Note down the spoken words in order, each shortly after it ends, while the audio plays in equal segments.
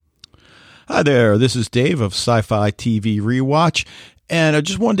Hi there, this is Dave of Sci-Fi TV Rewatch, and I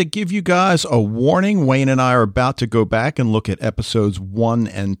just wanted to give you guys a warning. Wayne and I are about to go back and look at episodes 1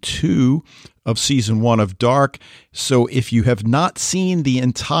 and 2 of Season 1 of Dark, so if you have not seen the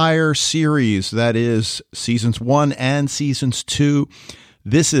entire series, that is Seasons 1 and Seasons 2,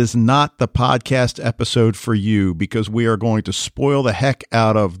 this is not the podcast episode for you because we are going to spoil the heck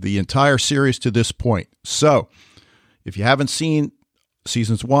out of the entire series to this point. So, if you haven't seen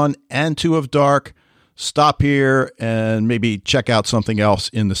Seasons 1 and 2 of Dark, stop here and maybe check out something else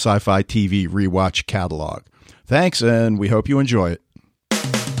in the Sci-Fi TV Rewatch catalog. Thanks, and we hope you enjoy it.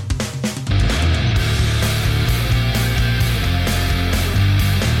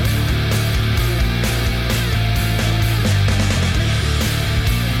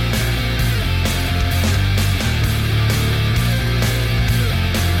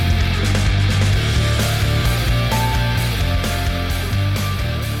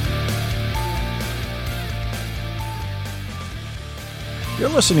 You're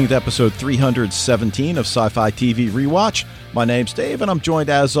listening to episode 317 of Sci-Fi TV Rewatch. My name's Dave, and I'm joined,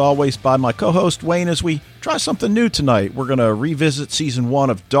 as always, by my co-host, Wayne, as we try something new tonight. We're going to revisit Season 1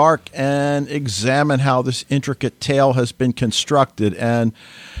 of Dark and examine how this intricate tale has been constructed. And,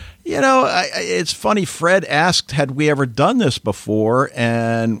 you know, it's funny, Fred asked, had we ever done this before?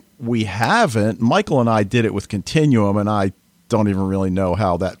 And we haven't. Michael and I did it with Continuum, and I don't even really know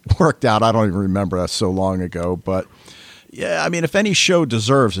how that worked out. I don't even remember that so long ago, but yeah, I mean, if any show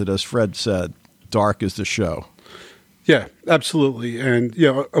deserves it, as Fred said, Dark is the show. Yeah, absolutely. And,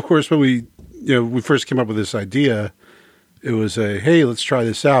 you know, of course, when we first came up with this idea, it was hey, let's try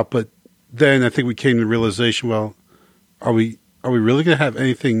this out. But then I think we came to the realization, well, are we really going to have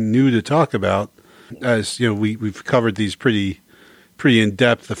anything new to talk about? As, you know, we've covered these pretty in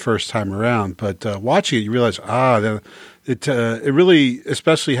depth the first time around. But watching it, you realize, it really,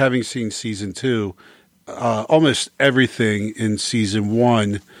 especially having seen season 2, almost everything in season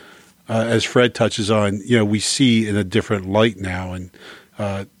 1, as Fred touches on, you know, we see in a different light now, and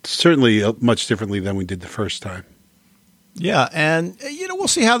certainly much differently than we did the first time. Yeah, and, you know, we'll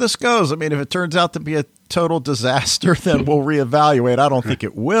see how this goes. I mean, if it turns out to be a total disaster, then we'll reevaluate. I don't think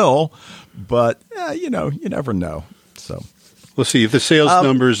it will, but, you know, you never know. So we'll see. If the sales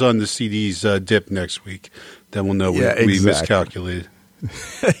numbers on the CDs dip next week, then we'll know we miscalculated.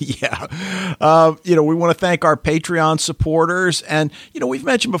 Yeah. You know, we want to thank our Patreon supporters. And, you know, we've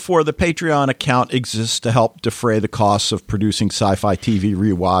mentioned before the Patreon account exists to help defray the costs of producing Sci-Fi TV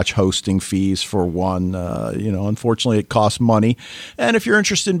Rewatch, hosting fees for one. You know, unfortunately, it costs money. And if you're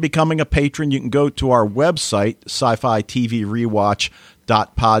interested in becoming a patron, you can go to our website, sci-fi TV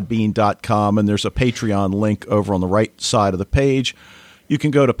rewatch.podbean.com, and there's a Patreon link over on the right side of the page. You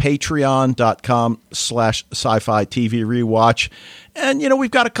can go to patreon.com/sci-fi TV rewatch. And, you know,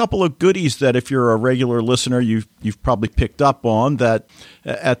 we've got a couple of goodies that if you're a regular listener, you've probably picked up on, that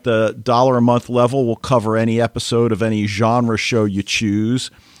at the $1 a month level will cover any episode of any genre show you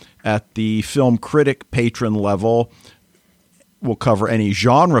choose. At the Film Critic patron level, we'll cover any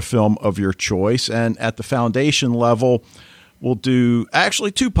genre film of your choice. And at the Foundation level, we'll do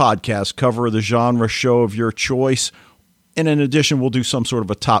actually 2 podcasts cover the genre show of your choice. And in addition, we'll do some sort of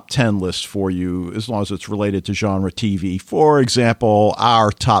a top 10 list for you as long as it's related to genre TV. For example,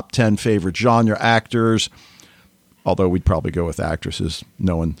 our top 10 favorite genre actors, although we'd probably go with actresses,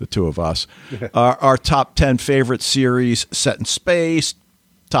 knowing the two of us. Our top 10 favorite series set in space,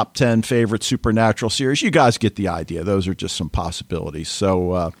 top 10 favorite supernatural series. You guys get the idea. Those are just some possibilities.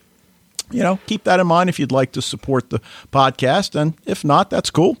 So, you know, keep that in mind if you'd like to support the podcast. And if not, that's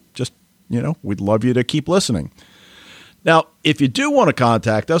cool. Just, you know, we'd love you to keep listening. Now, if you do want to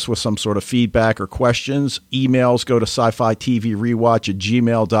contact us with some sort of feedback or questions, emails, go to sci-fi TV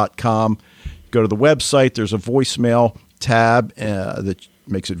rewatch@gmail.com. Go to the website. There's a voicemail tab that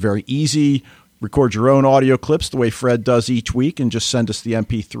makes it very easy. Record your own audio clips the way Fred does each week and just send us the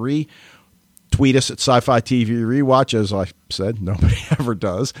MP3. Tweet us at Sci-Fi TV Rewatch. As I said, nobody ever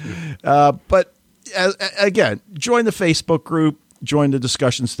does. But again, join the Facebook group. Join the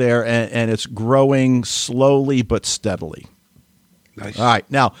discussions there, and it's growing slowly but steadily. Nice. All right.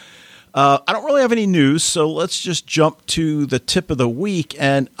 Now, I don't really have any news, so let's just jump to the tip of the week.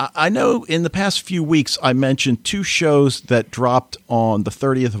 And I know in the past few weeks I mentioned 2 shows that dropped on the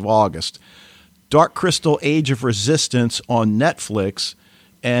 30th of August. Dark Crystal Age of Resistance on Netflix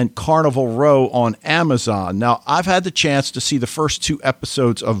and Carnival Row on Amazon. Now, I've had the chance to see the first 2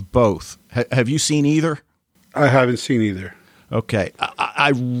 episodes of both. Have you seen either? I haven't seen either. Okay.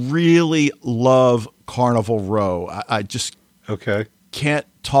 I really love Carnival Row. I just can't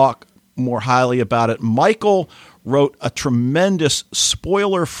talk more highly about it. Michael wrote a tremendous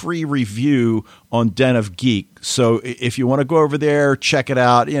spoiler-free review on Den of Geek. So if you want to go over there, check it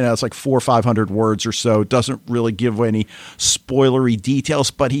out. It's like 400 or 500 words or so. It doesn't really give any spoilery details,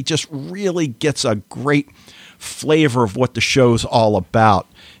 but he just really gets a great flavor of what the show's all about.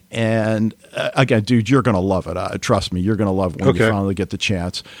 And again, dude, you're going to love it. Trust me, you're going to love it when you finally get the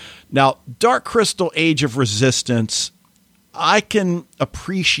chance. Now, Dark Crystal Age of Resistance, I can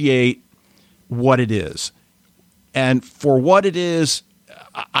appreciate what it is. And for what it is,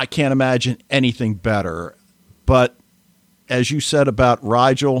 I can't imagine anything better. But as you said about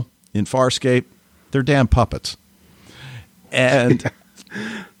Rigel in Farscape, they're damn puppets. And,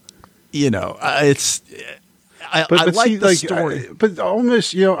 it's... I like the story. But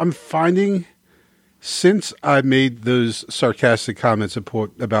almost, I'm finding, since I made those sarcastic comments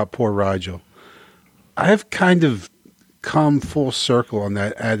about poor Rigel, I have kind of come full circle on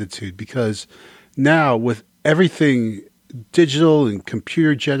that attitude, because now with everything digital and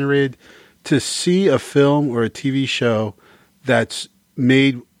computer generated, to see a film or a TV show that's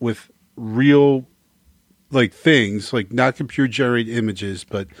made with real things, not computer generated images,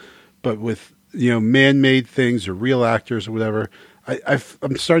 but with man-made things or real actors or whatever,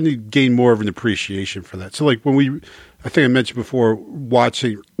 I'm starting to gain more of an appreciation for that. So when I think I mentioned before,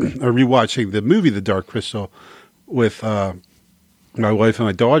 rewatching the movie The Dark Crystal with my wife and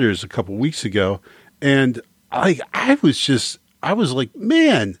my daughters a couple weeks ago, and I was like,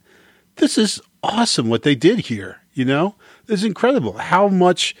 man, this is awesome what they did here. It's incredible how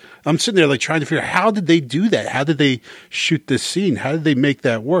much I'm sitting there trying to figure out, how did they do that? How did they shoot this scene? How did they make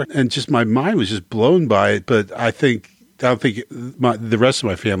that work? And just my mind was just blown by it. But I don't think the rest of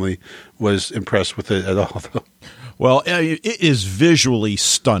my family was impressed with it at all, though. Well, it is visually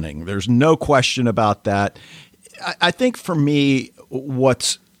stunning. There's no question about that. I think for me,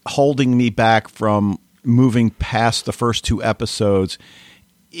 what's holding me back from moving past the first two episodes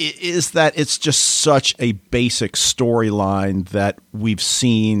is that it's just such a basic storyline that we've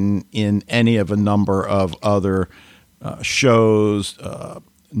seen in any of a number of other shows,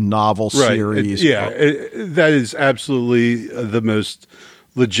 novel series. That is absolutely the most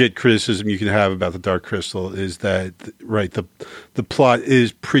legit criticism you can have about the Dark Crystal, is that, right, the plot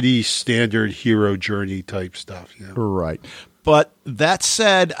is pretty standard hero journey type stuff. Right. But that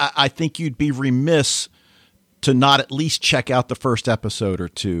said, I think you'd be remiss to not at least check out the first episode or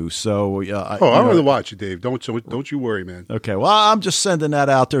two. So, I want to watch it, Dave. Don't you worry, man. Okay. Well, I'm just sending that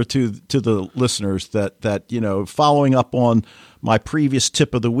out there to the listeners that following up on my previous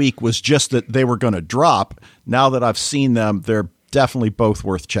tip of the week was just that they were going to drop. Now that I've seen them, they're definitely both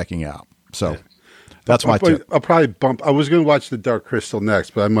worth checking out. So that's my tip. I'll probably bump. I was going to watch the Dark Crystal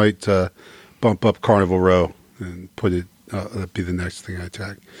next, but I might bump up Carnival Row and put it. That'd be the next thing I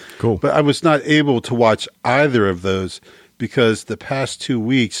attack. Cool. But I was not able to watch either of those because the past 2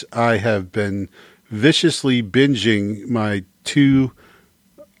 weeks I have been viciously binging my two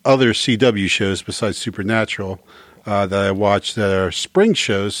other CW shows besides Supernatural that I watched that are spring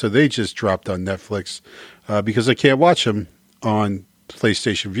shows. So they just dropped on Netflix because I can't watch them on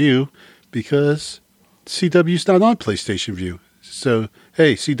PlayStation View because CW's not on PlayStation View. So,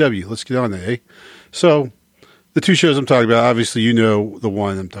 hey, CW, let's get on that, eh? So the two shows I'm talking about, obviously, the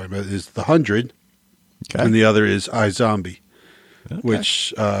one I'm talking about is The 100, and the other is iZombie,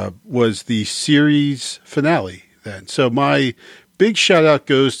 which was the series finale then. So my big shout out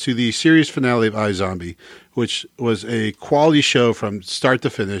goes to the series finale of iZombie, which was a quality show from start to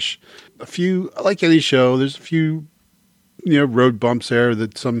finish. Like any show, there's a few, road bumps there,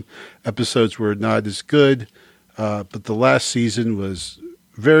 that some episodes were not as good, but the last season was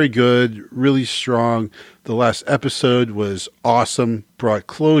very good, really strong. The last episode was awesome, brought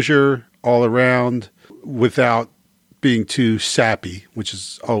closure all around without being too sappy, which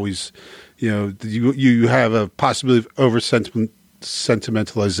is always, you have a possibility of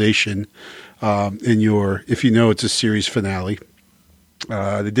over-sentimentalization if it's a series finale.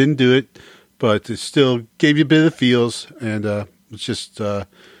 They didn't do it, but it still gave you a bit of the feels, and it's just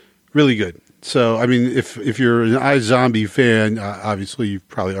really good. So, I mean, if you're an iZombie fan, obviously you've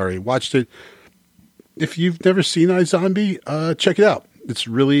probably already watched it. If you've never seen iZombie, check it out. It's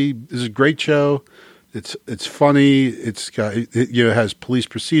a great show. It's funny. It's got it has police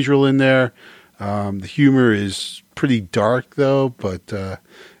procedural in there. The humor is pretty dark though, but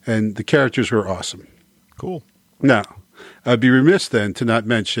and the characters were awesome. Cool. Now, I'd be remiss then to not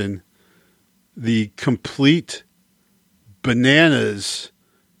mention the complete bananas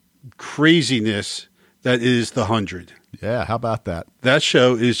craziness that is The 100. Yeah, how about that? That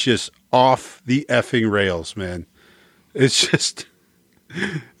show is just off the effing rails, man. It's just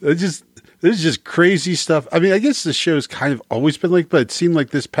There's just crazy stuff. I mean, I guess the show's kind of always been like, but it seemed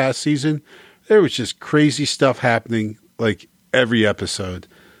like this past season, there was just crazy stuff happening like every episode.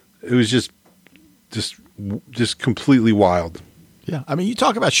 It was just completely wild. Yeah. I mean, you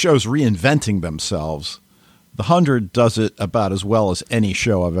talk about shows reinventing themselves. The 100 does it about as well as any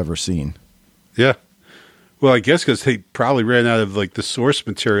show I've ever seen. Yeah. Well, I guess because they probably ran out of like the source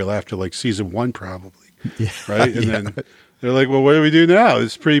material after like season 1, probably. Yeah. Right. And then they're like, well, what do we do now?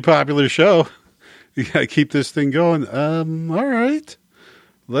 It's a pretty popular show. You got to keep this thing going. All right.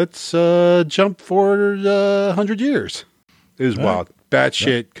 Let's jump forward 100 years. It was wild.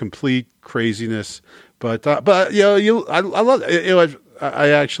 Batshit, complete craziness. But I love it. I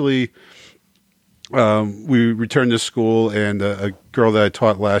actually, we returned to school, and a girl that I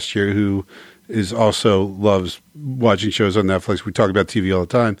taught last year who is also loves watching shows on Netflix. We talk about TV all the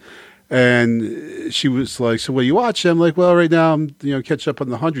time. And she was like, so what do you watch? I'm like, well, right now I'm, catch up on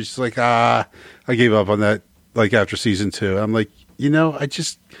the 100. She's like, I gave up on that, like after season 2. I'm like, there's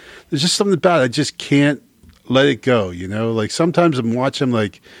just something about it. I just can't let it go. Like sometimes I'm watching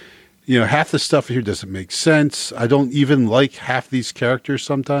like, half the stuff here doesn't make sense. I don't even like half these characters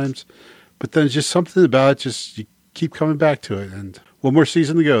sometimes, but then just something about it, just you keep coming back to it. And one more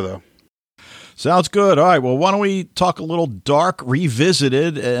season to go though. Sounds good. All right. Well, why don't we talk a little Dark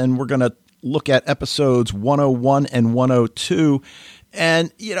Revisited, and we're going to look at episodes 101 and 102.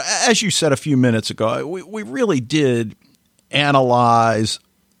 And, as you said a few minutes ago, we really did analyze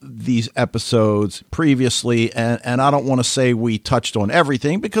these episodes previously, and I don't want to say we touched on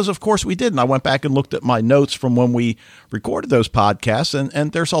everything because, of course, we didn't. I went back and looked at my notes from when we recorded those podcasts,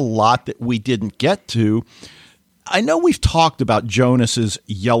 and there's a lot that we didn't get to. I know we've talked about Jonas's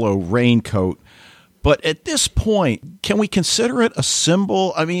yellow raincoat, but at this point, can we consider it a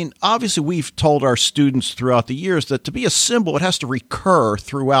symbol? I mean, obviously, we've told our students throughout the years that to be a symbol, it has to recur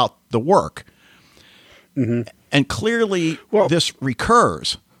throughout the work. Mm-hmm. And clearly, this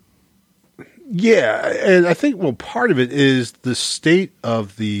recurs. Yeah, and I think, part of it is the state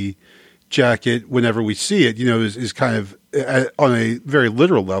of the jacket whenever we see it, is kind of on a very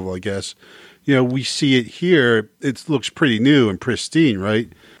literal level, I guess. We see it here, it looks pretty new and pristine,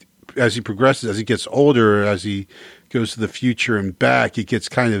 right? As he progresses, as he gets older, as he goes to the future and back, it gets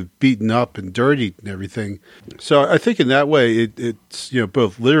kind of beaten up and dirty and everything. So I think in that way, it's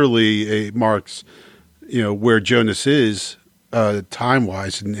both literally it marks, where Jonas is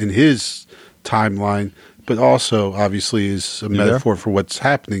time-wise in his timeline, but also obviously is a metaphor for what's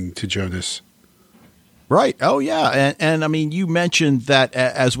happening to Jonas. Right. Oh, yeah. And I mean, you mentioned that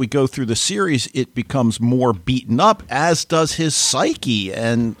as we go through the series, it becomes more beaten up, as does his psyche.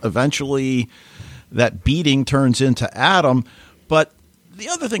 And eventually that beating turns into Adam. But the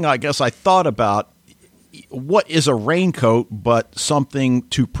other thing I guess I thought about, what is a raincoat but something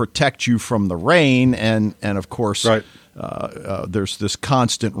to protect you from the rain? And of course, right. There's this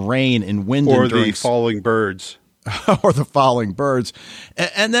constant rain and wind. Or the falling birds. Or the falling birds.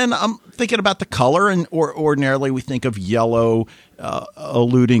 And then I'm thinking about the color, and ordinarily we think of yellow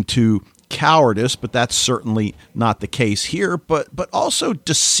alluding to cowardice, but that's certainly not the case here, but also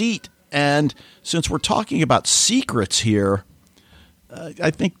deceit. And since we're talking about secrets here,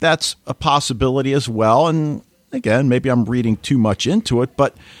 I think that's a possibility as well. And again, maybe I'm reading too much into it,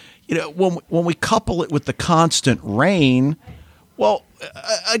 but when we couple it with the constant rain, well,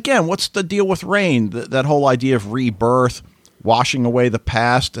 again, what's the deal with rain? That whole idea of rebirth, washing away the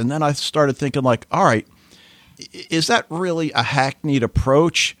past. And then I started thinking like, all right, is that really a hackneyed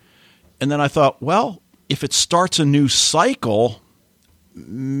approach? And then I thought, well, if it starts a new cycle,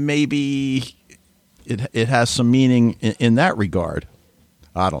 maybe it has some meaning in that regard.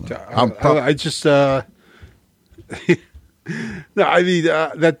 I don't know. I just no, I mean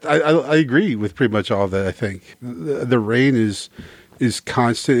that I agree with pretty much all of that. I think the rain is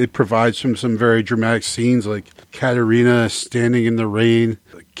constant. It provides some very dramatic scenes, like Katerina standing in the rain.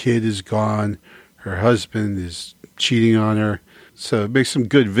 The kid is gone. Her husband is cheating on her. So it makes some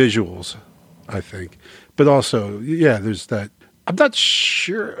good visuals, I think. But also, yeah, there's that. I'm not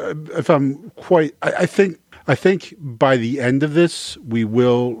sure if I'm quite. I think by the end of this, we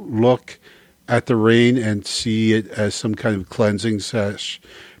will look at the rain and see it as some kind of cleansing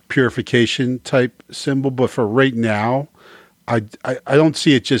 / purification type symbol. But for right now, I don't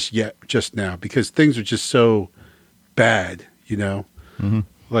see it just now, because things are just so bad, Mm-hmm.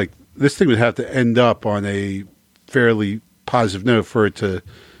 Like this thing would have to end up on a fairly positive note for it to,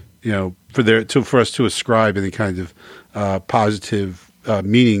 for us to ascribe any kind of positive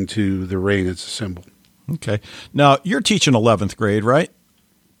meaning to the rain as a symbol. Okay. Now, you're teaching 11th grade, right?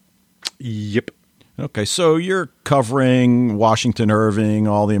 Yep. Okay, so you're covering Washington Irving,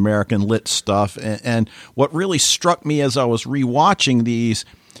 all the American Lit stuff, and what really struck me as I was rewatching these,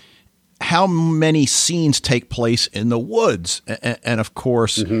 how many scenes take place in the woods. And of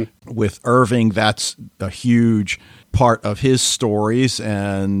course, with Irving, that's a huge part of his stories,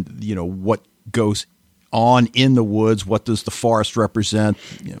 and what goes on in the woods. What does the forest represent?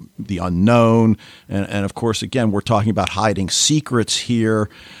 The unknown. And of course, again, we're talking about hiding secrets here,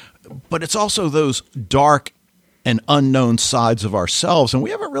 but it's also those dark and unknown sides of ourselves. And we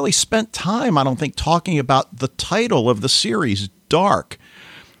haven't really spent time, I don't think, talking about the title of the series, Dark.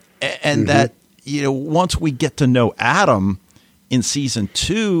 And that, once we get to know Adam in season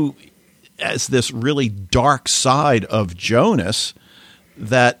 2 as this really dark side of Jonas,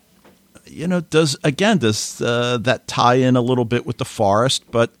 that, does that tie in a little bit with the forest?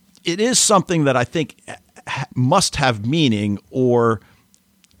 But it is something that I think must have meaning, or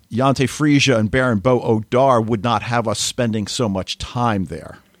Jante Frisia and Baron Bo Odar would not have us spending so much time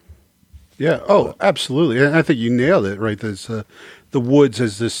there. Yeah. Oh, absolutely. And I think you nailed it, right? There's the woods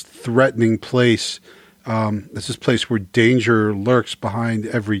as this threatening place. It's this place where danger lurks behind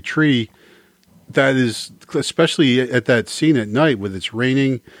every tree. That is, especially at that scene at night when it's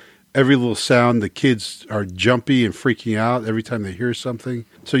raining, every little sound, the kids are jumpy and freaking out every time they hear something.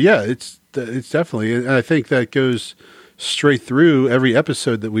 So yeah, it's definitely, and I think that goes straight through every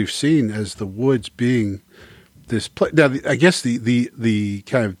episode that we've seen as the woods being this place. Now, I guess the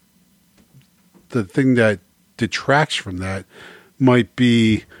kind of the thing that detracts from that might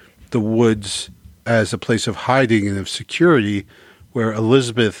be the woods as a place of hiding and of security, where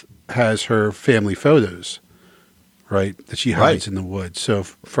Elizabeth has her family photos, right, that she hides in the woods. So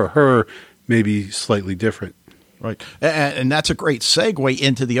for her, maybe slightly different. Right. And that's a great segue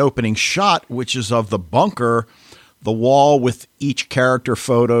into the opening shot, which is of the bunker, the wall with each character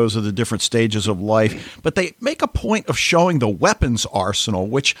photos of the different stages of life. But they make a point of showing the weapons arsenal,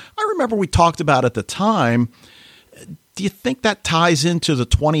 which I remember we talked about at the time. Do you think that ties into the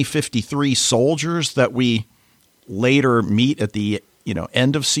 2053 soldiers that we later meet at the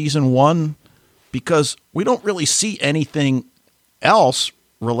end of season 1? Because we don't really see anything else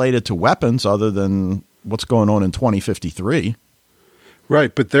related to weapons other than what's going on in 2053.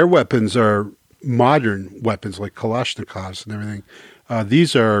 Right, but their weapons are modern weapons like Kalashnikovs and everything.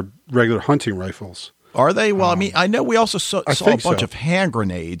 These are regular hunting rifles. Are they? Well, I know we also saw a bunch of hand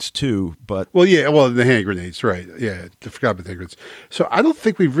grenades too, but... Well, yeah, the hand grenades, right. Yeah, I forgot about the hand grenades. So I don't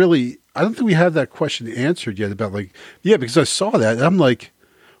think we have that question answered yet about because I saw that and I'm like,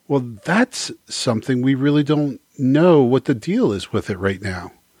 well, that's something we really don't know what the deal is with it right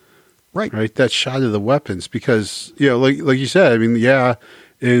now. Right. That shot of the weapons, because, like you said,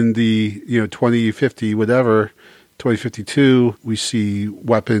 in the, 2050, whatever, 2052, we see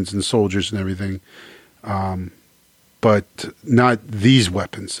weapons and soldiers and everything. But not these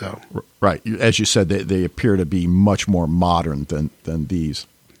weapons, though. Right. As you said, they appear to be much more modern than these.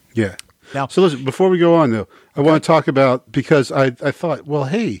 Yeah. Now, so listen, before we go on, though, I want to talk about, because I thought, well,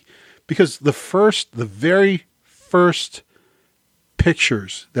 hey, because the very first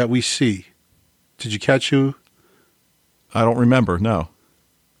pictures that we see, did you catch who? I don't remember, no.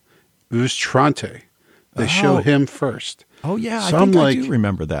 It was Tronte. They show him first. Oh, yeah, so I do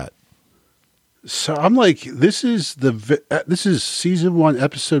remember that. So I'm like, this is season 1,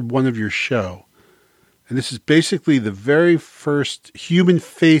 episode 1 of your show. And this is basically the very first human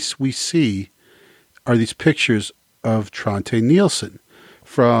face we see are these pictures of Tronte Nielsen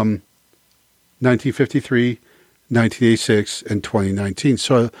from 1953, 1986, and 2019.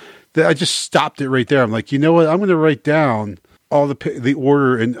 So I just stopped it right there. I'm like, you know what? I'm going to write down all the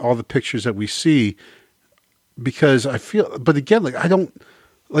order and all the pictures that we see, because I feel, but again, I don't,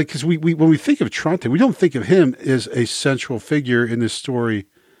 because we when we think of Tronte, we don't think of him as a central figure in this story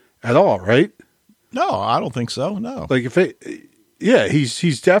at all, right? No, I don't think so. No.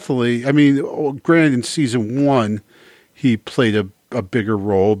 He's definitely, granted in season 1, he played a bigger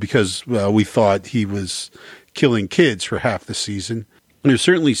role because, we thought he was killing kids for half the season. And there's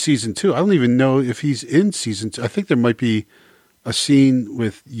certainly season 2. I don't even know if he's in season 2. I think there might be a scene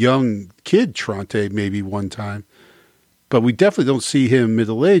with young kid Tronte maybe one time. But we definitely don't see him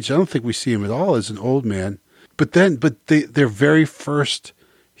middle-aged. I don't think we see him at all as an old man. But their very first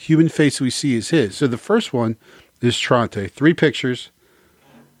human face we see is his. So the first one is Tronte, 3 pictures.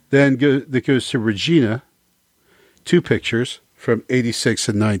 Then that goes to Regina, 2 pictures from 86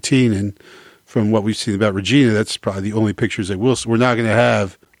 and 19. And from what we've seen about Regina, that's probably the only pictures they will see. We're not going to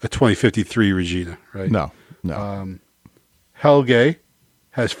have a 2053 Regina, right? No. Helge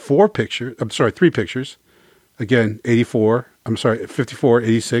has 3 pictures. Again, 54,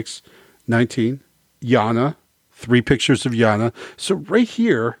 86, 19. Yana, 3 pictures of Yana. So right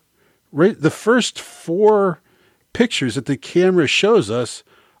here, the first 4 pictures that the camera shows us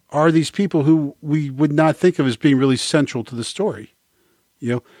are these people who we would not think of as being really central to the story.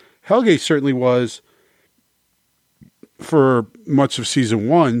 Helge certainly was for much of season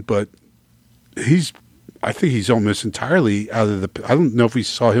 1, but I think he's almost entirely out of I don't know if we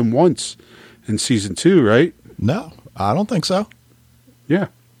saw him once in season 2, right? No, I don't think so. Yeah.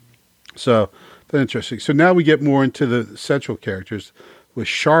 So that's interesting. So now we get more into the central characters with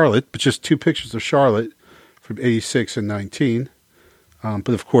Charlotte, but just 2 pictures of Charlotte from 86 and 19. But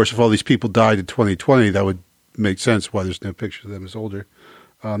of course, if all these people died in 2020, that would make sense why there's no pictures of them as older.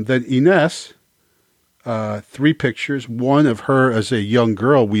 Then Ines, 3 pictures, one of her as a young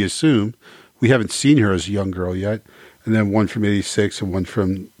girl, we assume. We haven't seen her as a young girl yet. And then one from 86 and one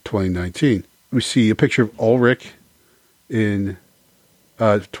from 2019. We see a picture of Ulrich in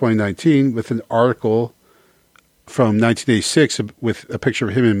 2019 with an article from 1986 with a picture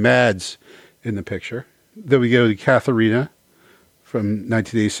of him and Mads in the picture. Then we go to Katharina from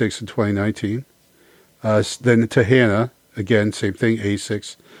 1986 and 2019. Then to Hannah, again, same thing,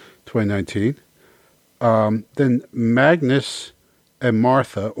 86, 2019. Then Magnus and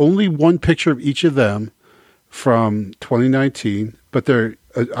Martha, only one picture of each of them from 2019, but they're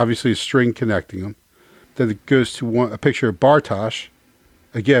obviously a string connecting them. Then it goes to a picture of Bartosz,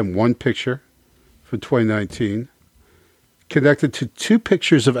 again, one picture from 2019, connected to 2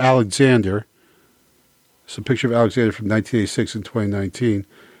 pictures of Alexander. So a picture of Alexander from 1986 and 2019.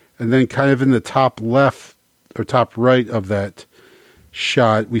 And then kind of in the top left or top right of that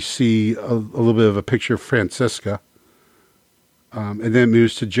shot, we see a little bit of a picture of Francesca. And then it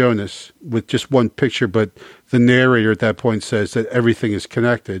moves to Jonas with just one picture, but the narrator at that point says that everything is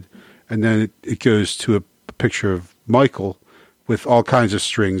connected. And then it goes to a picture of Michael with all kinds of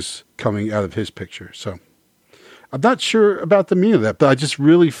strings coming out of his picture. So I'm not sure about the meaning of that, but I just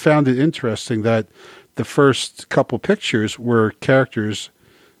really found it interesting that the first couple pictures were characters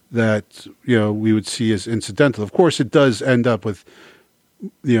that, we would see as incidental. Of course, it does end up with,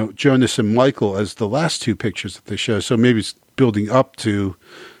 Jonas and Michael as the last 2 pictures that they show. So maybe it's building up to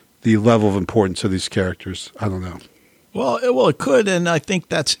the level of importance of these characters. I don't know. Well, it could, and I think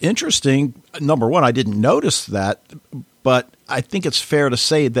that's interesting. Number one, I didn't notice that, but I think it's fair to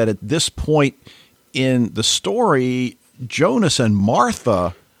say that at this point in the story, Jonas and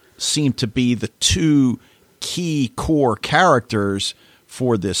Martha seem to be the 2 key core characters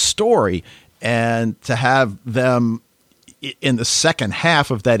for this story, and to have them in the second half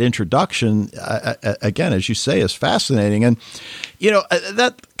of that introduction, again, as you say, is fascinating. And,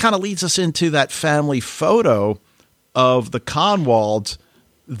 that kind of leads us into that family photo of the Kahnwalds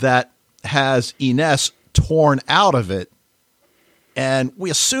that has Ines torn out of it. And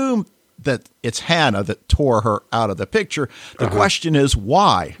we assume that it's Hannah that tore her out of the picture. The question is,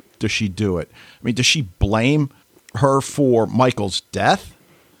 why does she do it? I mean, does she blame her for Michael's death?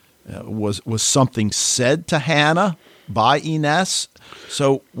 Was something said to Hannah by Ines?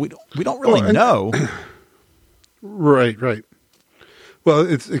 So we don't really know. Right. Well,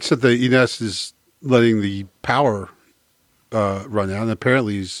 except that Ines is letting the power run out, and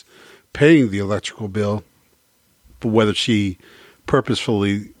apparently he's paying the electrical bill. But whether she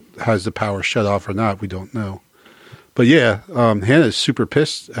purposefully has the power shut off or not, we don't know. But yeah, Hannah is super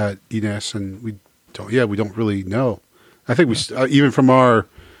pissed at Ines, and we don't really know. I think we even from our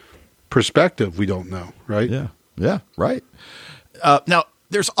perspective, we don't know, right? Yeah, right. Now,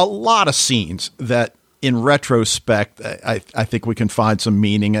 there's a lot of scenes that, in retrospect, I think we can find some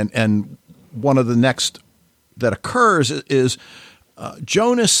meaning, and one of the next that occurs is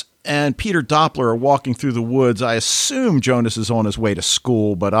Jonas and Peter Doppler are walking through the woods. I assume Jonas is on his way to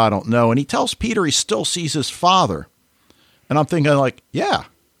school, but I don't know. And he tells Peter he still sees his father. And I'm thinking, like, yeah,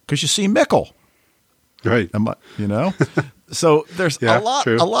 because you see Mikkel. Right. So there's a lot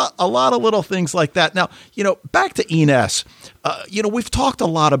of little things like that. Now, back to Ines, we've talked a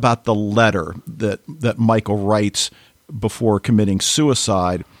lot about the letter that Michael writes before committing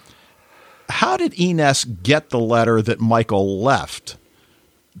suicide. How did Ines get the letter that Michael left?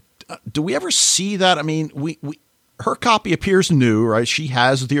 Do we ever see that? I mean, her copy appears new, right? She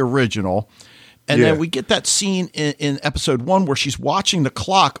has the original. And then we get that scene in episode 1 where she's watching the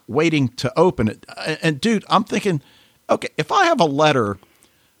clock waiting to open it. And dude, I'm thinking, okay, if I have a letter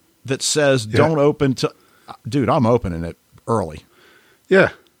that says don't open to, dude, I'm opening it early.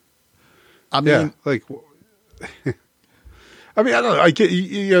 Yeah. I mean, I don't know. I get,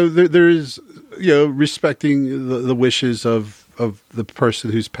 there is, respecting the wishes of the person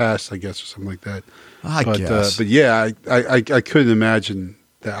who's passed, I guess, or something like that. I guess. But yeah, I couldn't imagine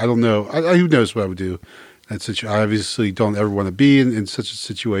that I don't know. Who knows what I would do? I obviously don't ever want to be in such a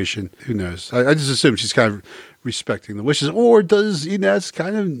situation. Who knows? I just assume she's kind of respecting the wishes. Or does Inez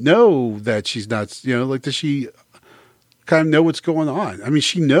kind of know that she's not, like, does she kind of know what's going on? I mean,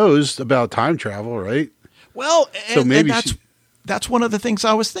 she knows about time travel, right? Well, so maybe that's one of the things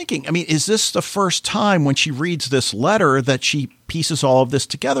I was thinking. I mean, is this the first time when she reads this letter that she pieces all of this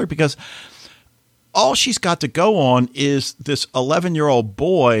together? Because all she's got to go on is this 11-year-old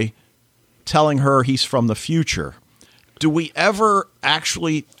boy telling her he's from the future. Do we ever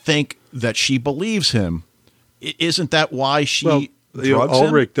actually think that she believes him? Isn't that why she drugs him?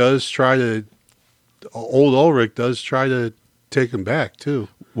 Ulrich does try to take him back too.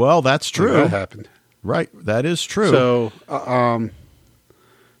 Well, that's true. That happened. Right. That is true. So,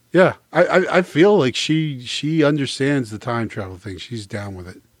 yeah, I feel like she understands the time travel thing. She's down with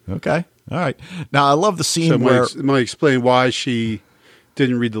it. Okay. All right. Now, I love the scene where... it might explain why she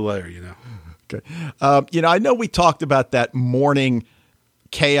didn't read the letter, Okay. I know we talked about that morning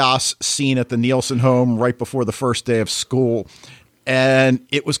chaos scene at the Nielsen home right before the first day of school. And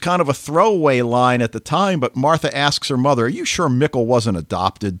it was kind of a throwaway line at the time, but Martha asks her mother, "Are you sure Mikkel wasn't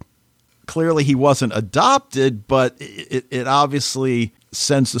adopted?" Clearly he wasn't adopted, but it obviously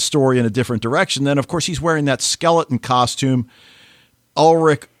sends the story in a different direction. Then, of course, he's wearing that skeleton costume.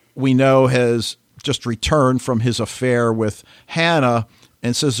 Ulrich, we know, has just returned from his affair with Hannah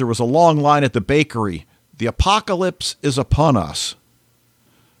and says there was a long line at the bakery. The apocalypse is upon us.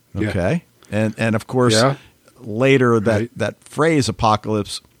 Okay. Yeah. And of course, later that phrase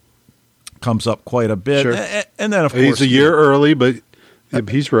apocalypse comes up quite a bit. Sure. And then, of course, he's a year early, but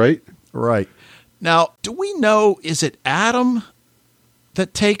he's right. Right. Now, do we know, is it Adam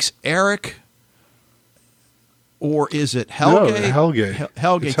that takes Eric? Or is it Helge? No, Helge.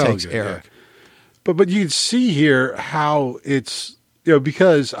 Helge takes Eric. Yeah. But you can see here how it's,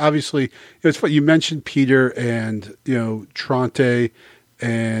 because obviously, it's what you mentioned, Peter and, Tronte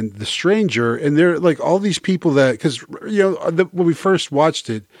and the stranger. And they're like all these people that, because, when we first watched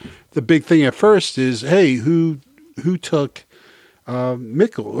it, the big thing at first is, hey, who took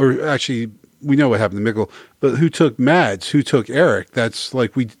Mikkel? Or actually, we know what happened to Mikkel, but who took Mads? Who took Eric? That's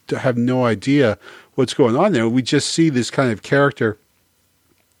like, we have no idea what's going on there. We just see this kind of character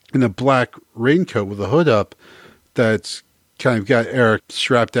in a black raincoat with a hood up that's kind of got Eric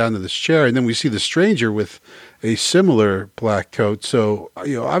strapped down to this chair. And then we see the stranger with a similar black coat. So,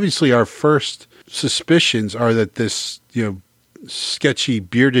 obviously our first suspicions are that this, sketchy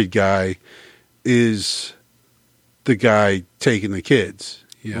bearded guy is the guy taking the kids,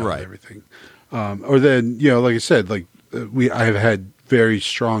 right. Everything. Or then, like I said, I have had very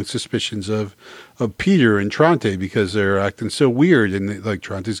strong suspicions of Peter and Tronte because they're acting so weird, and like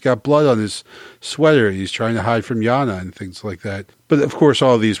Tronte's got blood on his sweater. He's trying to hide from Yana and things like that. But of course,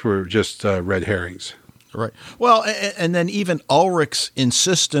 all of these were just red herrings. Right. Well, and then even Ulrich's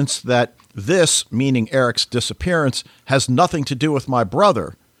insistence that this, meaning Eric's disappearance, has nothing to do with my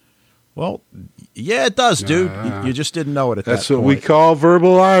brother. Well, yeah, it does, dude. You just didn't know it at that point. That's what we call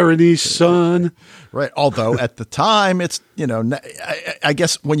verbal irony, son. Right. Although at the time, it's, I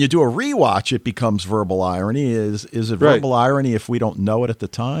guess when you do a rewatch, it becomes verbal irony. Is it verbal irony if we don't know it at the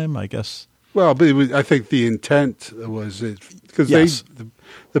time? I guess. Well, but I think the intent was it because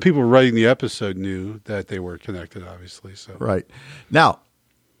the people writing the episode knew that they were connected, obviously. So right now.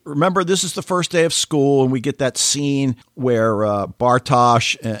 Remember, this is the first day of school, and we get that scene where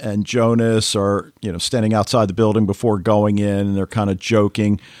Bartosz and Jonas are, standing outside the building before going in, and they're kind of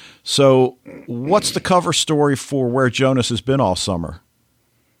joking. So what's the cover story for where Jonas has been all summer?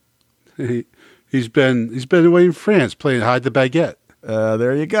 He's been away in France playing hide the baguette.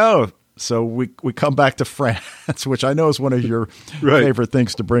 There you go. So we come back to France, which I know is one of your favorite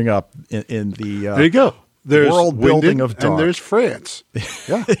things to bring up in the there you go. There's world building of dark. And there's France.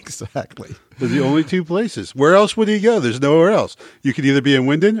 Yeah, exactly. They're the only two places. Where else would he go? There's nowhere else. You could either be in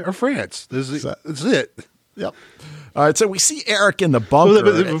Winden or France. That's it. Yep. All right. So we see Eric in the bunker.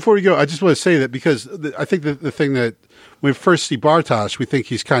 But before we go, I just want to say that because I think the thing that when we first see Bartosz, we think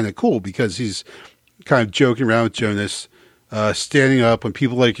he's kind of cool because he's kind of joking around with Jonas, standing up when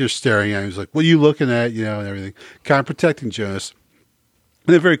people like you're staring at him. He's like, "What are you looking at?" And everything, kind of protecting Jonas.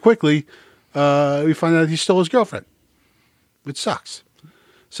 And then very quickly, we find out he stole his girlfriend, which sucks.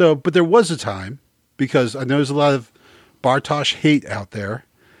 So, but there was a time, because I know there's a lot of Bartosz hate out there,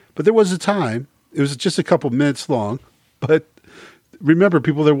 but there was a time, it was just a couple minutes long, but remember,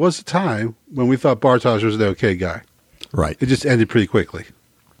 people, there was a time when we thought Bartosz was an okay guy. Right. It just ended pretty quickly.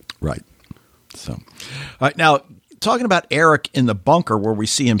 Right. So, all right, now, talking about Eric in the bunker where we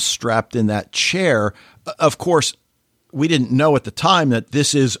see him strapped in that chair, of course, we didn't know at the time that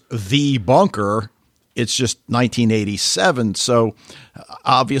this is the bunker. It's just 1987. So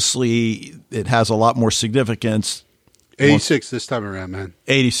obviously it has a lot more significance. 86 this time around, man.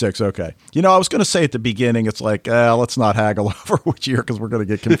 86. Okay. You know, I was going to say at the beginning, it's like, let's not haggle over which year because we're going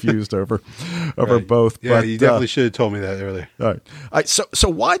to get confused over Right. both. Yeah, but, you definitely should have told me that earlier. All right. So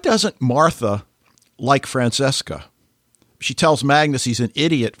why doesn't Martha like Francesca? She tells Magnus he's an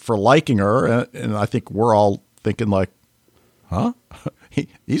idiot for liking her. And I think we're all thinking like, huh?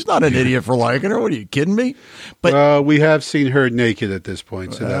 He's not an idiot for liking her. What are you kidding me? But we have seen her naked at this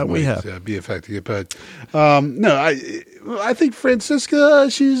point, so that we might have. be affecting it. But no, I think Francisca,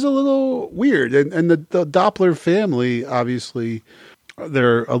 she's a little weird, and the Doppler family, obviously,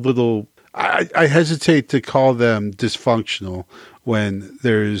 they're a little. I hesitate to call them dysfunctional when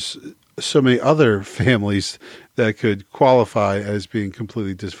there's so many other families that could qualify as being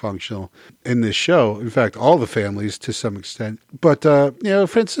completely dysfunctional in this show. In fact, all the families to some extent. But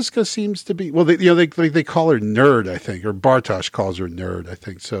Francisca seems to be. Well, they call her nerd, I think, or Bartosz calls her nerd, I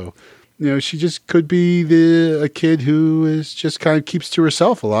think. So, she just could be a kid who is just kind of keeps to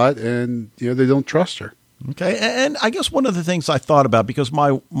herself a lot, and they don't trust her. Okay, and I guess one of the things I thought about, because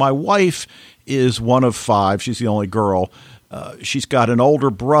my wife is one of 5, she's the only girl. She's got an older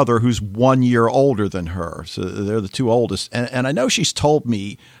brother who's 1 year older than her. So they're the 2 oldest. And I know she's told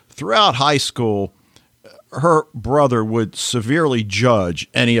me throughout high school, her brother would severely judge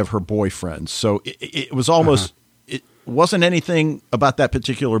any of her boyfriends. So it was almost, it wasn't anything about that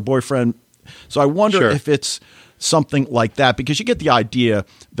particular boyfriend. So I wonder if it's something like that, because you get the idea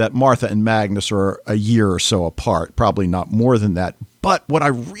that Martha and Magnus are a year or so apart, probably not more than that. But what I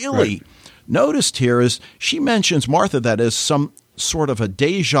really noticed here is she mentions Martha that is some sort of a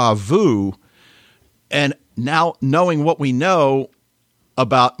deja vu. And now knowing what we know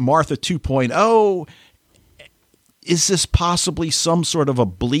about Martha 2.0, is this possibly some sort of a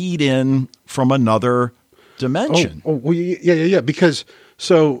bleed in from another dimension? Well, yeah. Because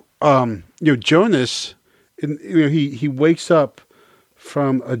Jonas, he wakes up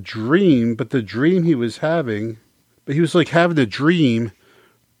from a dream, but the dream he was having, but he was like having a dream.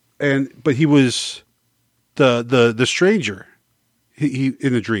 But he was the stranger, he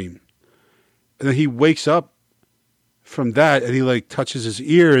in the dream, and then he wakes up from that, and he like touches his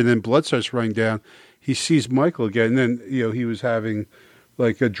ear, and then blood starts running down. He sees Michael again, and then he was having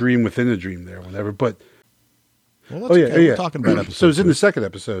like a dream within a dream there, whatever. But We're talking about episode. So it's in the second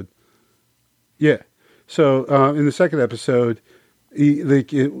episode. Yeah. So in the second episode,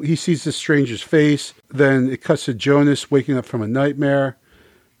 he sees the stranger's face. Then it cuts to Jonas waking up from a nightmare.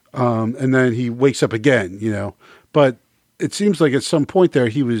 And then he wakes up again, but it seems like at some point there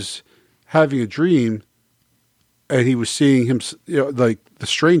he was having a dream and he was seeing him, like the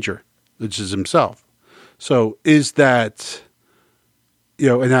stranger, which is himself. So is that,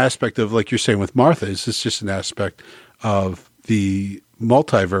 an aspect of, like you're saying with Martha, is this just an aspect of the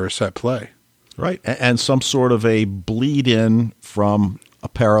multiverse at play? Right. And some sort of a bleed in from a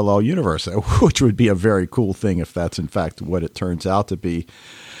parallel universe, which would be a very cool thing if that's in fact what it turns out to be.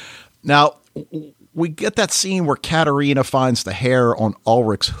 Now, we get that scene where Katerina finds the hair on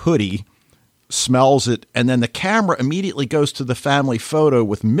Ulrich's hoodie, smells it, and then the camera immediately goes to the family photo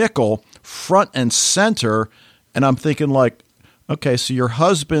with Mikkel front and center. And I'm thinking like, okay, so your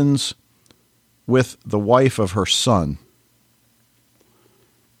husband's with the wife of her son,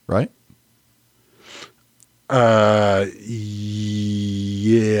 right?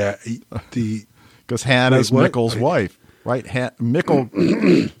 Yeah. Because Hannah's Mikkel's wife. Right,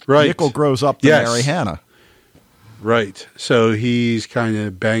 Mikkel. Right, Mikkel grows up to marry Hannah. Right, so he's kind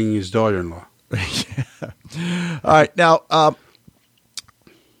of banging his daughter-in-law. Yeah. All right, now,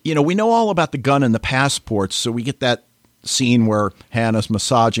 we know all about the gun and the passports, so we get that scene where Hannah's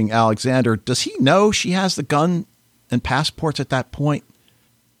massaging Alexander. Does he know she has the gun and passports at that point?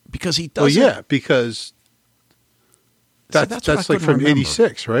 Because he doesn't. Well, yeah, because that's like from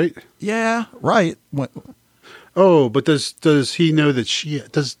 '86, right? Yeah, right. Oh, but does he know that she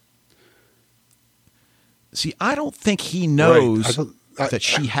does? See, I don't think he knows that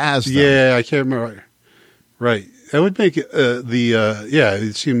she has them. Yeah, I can't remember. Right. That would make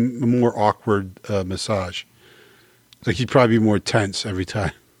it seem a more awkward massage. Like he'd probably be more tense every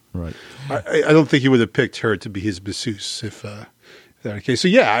time. Right. I don't think he would have picked her to be his masseuse if that were the case. So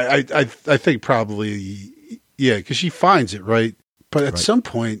yeah, I think probably because she finds it, right? But at some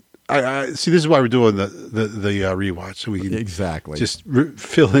point, I see. This is why we're doing the rewatch, so we can just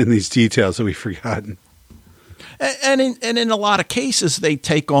fill in these details that we've forgotten. And in a lot of cases, they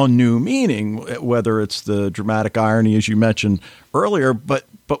take on new meaning, whether it's the dramatic irony, as you mentioned earlier. But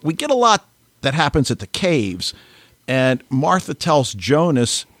we get a lot that happens at the caves And Martha tells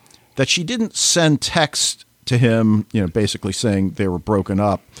Jonas that she didn't send text to him, basically saying they were broken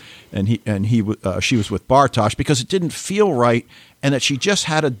up, and she was with Bartosz because it didn't feel right, and that she just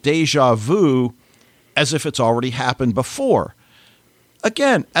had a deja vu, as if it's already happened before.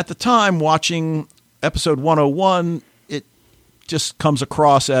 Again, at the time, watching episode 101, it just comes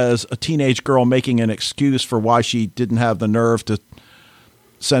across as a teenage girl making an excuse for why she didn't have the nerve to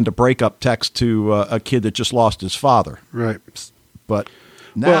send a breakup text to a kid that just lost his father. Right. But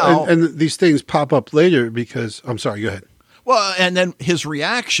now... and these things pop up later because... I'm sorry, go ahead. Well, and then his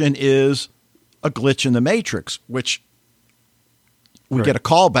reaction is a glitch in the Matrix, which we get a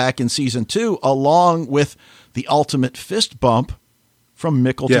call back in season 2, along with the ultimate fist bump from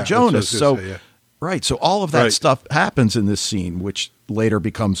Mikkel to Jonas. So all of that stuff happens in this scene, which later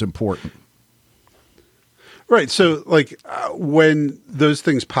becomes important. Right. So, when those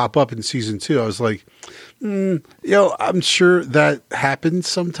things pop up in season 2, I was like, I'm sure that happened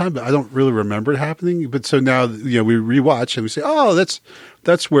sometime, but I don't really remember it happening. But so now, we rewatch and we say, oh,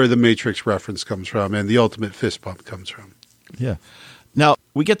 that's where the Matrix reference comes from and the ultimate fist bump comes from. Yeah. Now,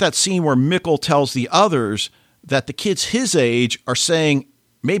 we get that scene where Mikkel tells the others that the kids his age are saying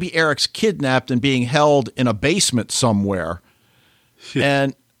maybe Eric's kidnapped and being held in a basement somewhere. Yeah.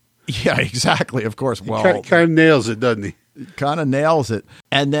 And yeah, exactly. Of course. Well, he kind of nails it, doesn't he? Kind of nails it.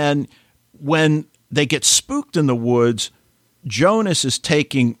 And then when they get spooked in the woods, Jonas is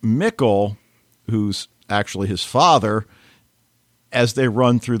taking Mikkel, who's actually his father, as they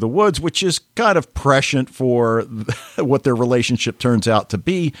run through the woods, which is kind of prescient for what their relationship turns out to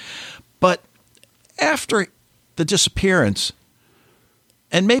be. But after the disappearance,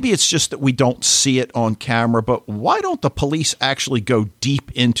 and maybe it's just that we don't see it on camera, but why don't the police actually go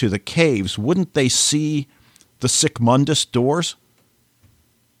deep into the caves? Wouldn't they see the Sic Mundus doors?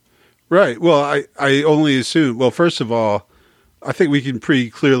 Right. Well, I only assume, well, first of all, I think we can pretty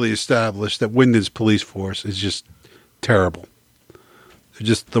clearly establish that Wyndon's police force is just terrible. They're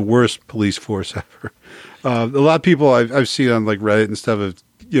just the worst police force ever. A lot of people I've seen on Reddit and stuff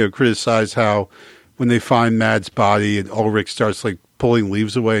have, criticized how when they find Mad's body and Ulrich starts pulling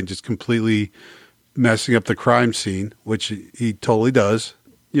leaves away and just completely messing up the crime scene, which he totally does.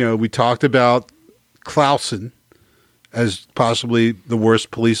 We talked about Clausen as possibly the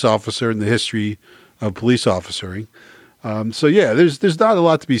worst police officer in the history of police officering. There's not a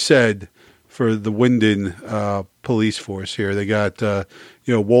lot to be said for the Wyndon police force here. They got,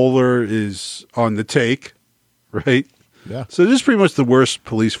 Wohler is on the take, right? Yeah. So this is pretty much the worst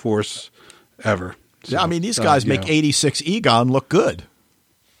police force ever. So, yeah, I mean, these guys make 86 Egon look good.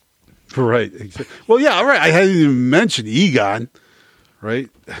 Right. Well, yeah, right. I hadn't even mentioned Egon, right?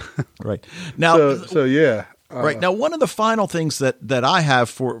 Right. Now, yeah. Right. Now, one of the final things that I have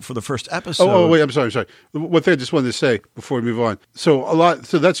for the first episode. Oh, wait, I'm sorry. One thing I just wanted to say before we move on.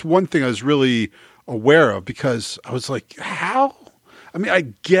 So that's one thing I was really aware of because I was like, how? I mean, I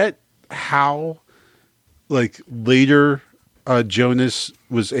get how, later Jonas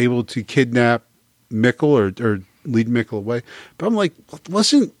was able to kidnap Mikkel or lead Mikkel away. But I'm like,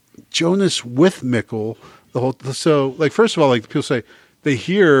 wasn't Jonas with Mikkel the whole? So, first of all, people say they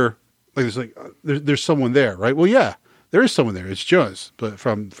hear. There's someone there, right? Well, yeah, there is someone there. It's Jonas, but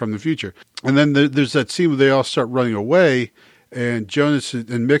from the future. And then there's that scene where they all start running away, and Jonas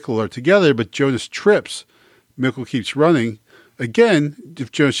and Mikkel are together, but Jonas trips. Mikkel keeps running. Again,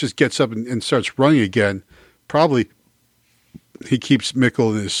 if Jonas just gets up and starts running again, probably he keeps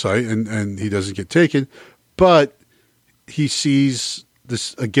Mikkel in his sight and he doesn't get taken. But he sees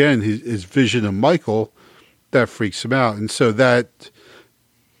this, again, his vision of Michael, that freaks him out. And so that...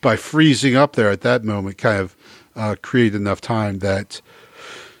 by freezing up there at that moment, kind of created enough time that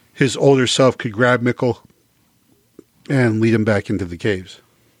his older self could grab Mikkel and lead him back into the caves.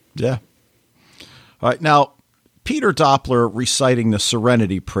 Yeah. All right. Now, Peter Doppler reciting the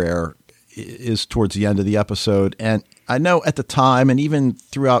Serenity Prayer is towards the end of the episode. And I know at the time, and even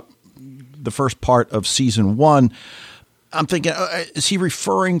throughout the first part of season 1, I'm thinking, is he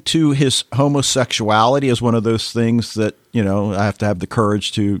referring to his homosexuality as one of those things that, I have to have the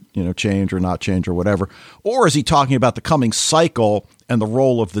courage to, change or not change or whatever? Or is he talking about the coming cycle and the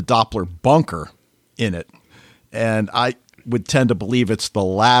role of the Doppler bunker in it? And I would tend to believe it's the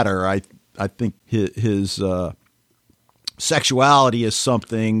latter. I think his sexuality is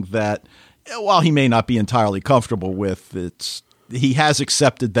something that, while he may not be entirely comfortable with, he has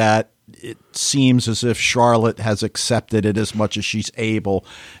accepted that. It seems as if Charlotte has accepted it as much as she's able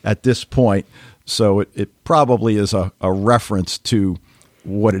at this point. So it probably is a reference to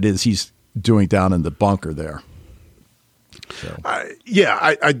what it is he's doing down in the bunker there. So.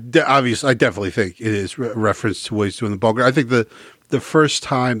 Obviously, I definitely think it is a reference to what he's doing in the Bulgar. I think the first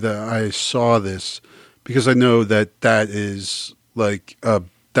time that I saw this, because I know that is like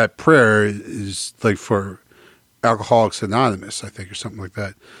that prayer is like for Alcoholics Anonymous, I think, or something like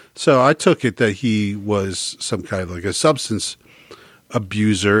that. So I took it that he was some kind of like a substance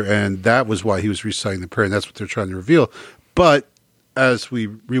abuser, and that was why he was reciting the prayer, and that's what they're trying to reveal. But as we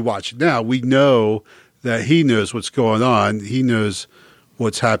rewatch it now, we know that he knows what's going on. He knows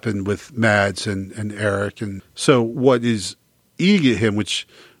what's happened with Mads and Eric. And so what is eating at him, which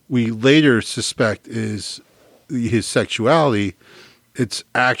we later suspect is his sexuality, it's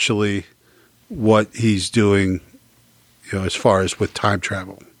actually what he's doing, as far as with time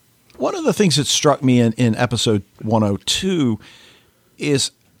travel. One of the things that struck me in episode 102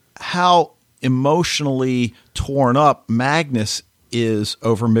 is how emotionally torn up Magnus is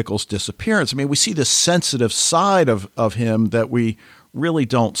over Mikkel's disappearance. I mean, we see the sensitive side of him that we really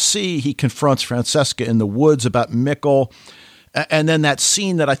don't see. He confronts Francesca in the woods about Mikkel. And then that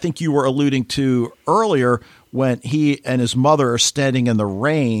scene that I think you were alluding to earlier when he and his mother are standing in the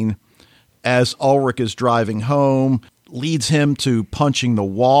rain as Ulrich is driving home, leads him to punching the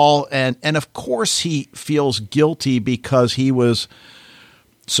wall. And of course he feels guilty because he was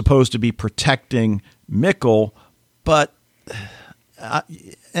supposed to be protecting Mikkel, but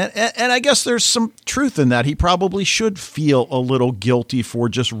and I guess there's some truth in that. He probably should feel a little guilty for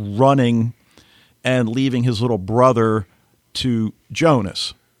just running and leaving his little brother to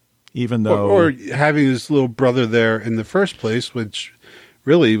Jonas, even though... Or having his little brother there in the first place, which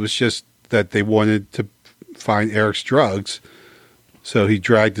really was just that they wanted to find Eric's drugs. So he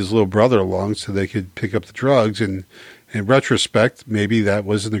dragged his little brother along so they could pick up the drugs. And in retrospect, maybe that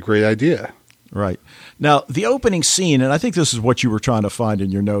wasn't a great idea. Right. Now, the opening scene, and I think this is what you were trying to find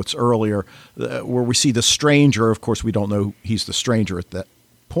in your notes earlier, where we see the stranger, of course, we don't know he's the stranger at that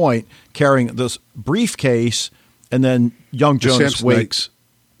point, carrying this briefcase, and then young Jonas wakes.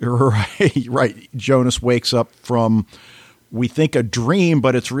 Right. Jonas wakes up from, we think, a dream,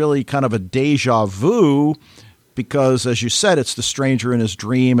 but it's really kind of a deja vu because, as you said, it's the stranger in his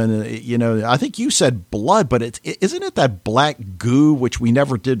dream. And, I think you said blood, but isn't it that black goo, which we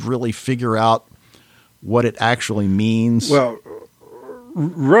never did really figure out what it actually means? Well,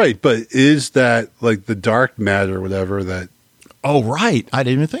 right. But is that like the dark matter or whatever that... Oh, right. I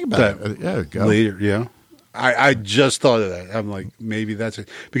didn't even think about that. There you go. Later, yeah. I just thought of that. I'm like, maybe that's it.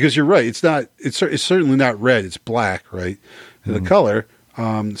 Because you're right. It's not. It's certainly not red. It's black, right? Mm-hmm. The color.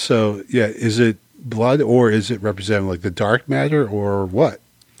 So, yeah, is it blood or is it representing like the dark matter or what?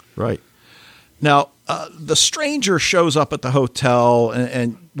 Right. Now, the stranger shows up at the hotel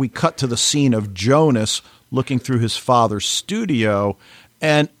and we cut to the scene of Jonas looking through his father's studio.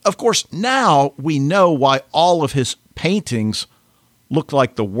 And, of course, now we know why all of his paintings look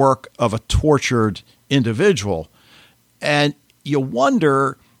like the work of a tortured individual. And you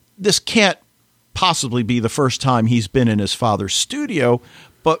wonder, this can't possibly be the first time he's been in his father's studio,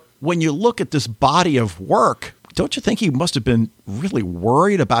 but when you look at this body of work, don't you think he must have been really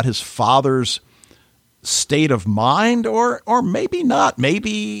worried about his father's state of mind? Or maybe not.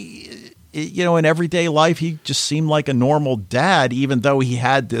 Maybe, in everyday life, he just seemed like a normal dad, even though he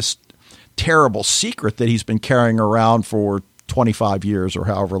had this terrible secret that he's been carrying around for 25 years or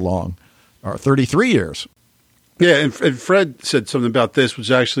however long. Or 33 years. Yeah, and Fred said something about this,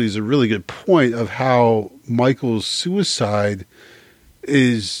 which actually is a really good point of how Michael's suicide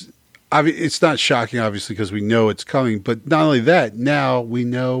is... It's not shocking, obviously, because we know it's coming. But not only that, now we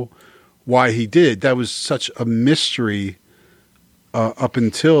know why he did. That was such a mystery up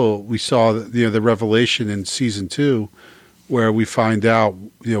until we saw the revelation in season 2, where we find out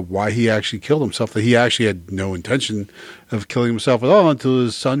why he actually killed himself. That he actually had no intention of killing himself at all until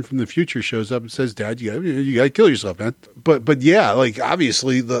his son from the future shows up and says, "Dad, you got to kill yourself, man." But yeah, like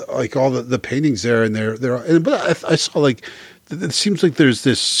obviously all the paintings there and but I saw like it seems like there's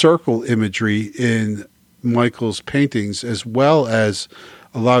this circle imagery in Michael's paintings as well as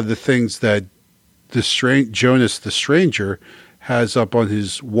a lot of the things that Jonas the Stranger has up on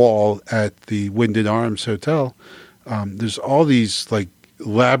his wall at the Wyndham Arms Hotel. There's all these like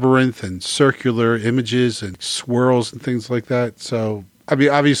labyrinth and circular images and swirls and things like that. So, I mean,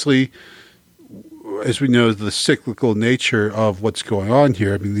 obviously, as we know, the cyclical nature of what's going on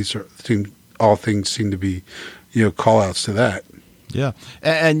here. I mean, all things seem to be, call outs to that. Yeah.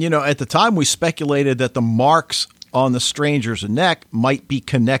 And, at the time we speculated that the marks on the stranger's neck might be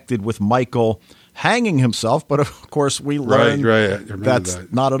connected with Michael hanging himself. But of course we learned that's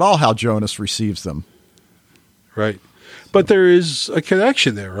not at all how Jonas receives them. Right. But there is a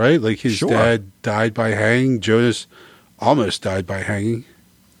connection there, right? Like his dad died by hanging. Jonas almost died by hanging.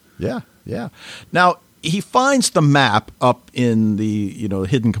 Yeah, yeah. Now, he finds the map up in the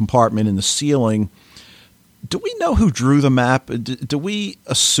hidden compartment in the ceiling. Do we know who drew the map? Do we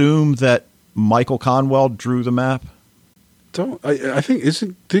assume that Michael Conwell drew the map? I think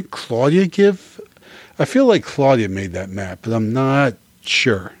did Claudia give? I feel like Claudia made that map, but I'm not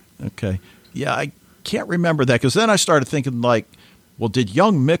sure. Okay, yeah, I can't remember that because then I started thinking like, well, did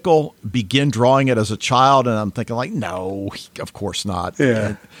young Mikkel begin drawing it as a child? And I'm thinking like, no, of course not.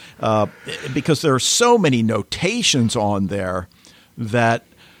 Yeah. Because there are so many notations on there that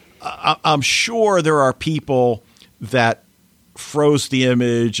I'm sure there are people that froze the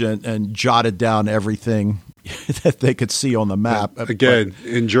image and jotted down everything that they could see on the map. Again,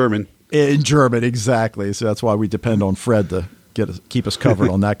 in German. In German, exactly. So that's why we depend on Fred to keep us covered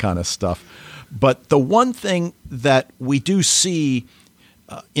on that kind of stuff. But the one thing that we do see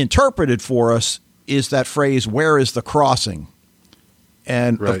interpreted for us is that phrase, "Where is the crossing?"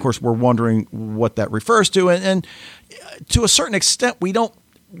 And, Of course, we're wondering what that refers to. And to a certain extent, we don't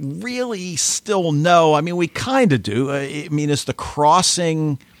really still know. I mean, we kind of do. I mean, is the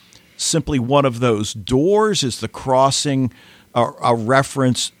crossing simply one of those doors? Is the crossing a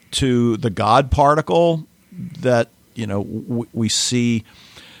reference to the God particle that, we see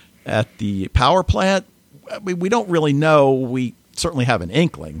at the power plant? I mean, we don't really know. We certainly have an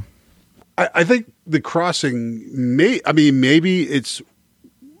inkling. I think the crossing maybe it's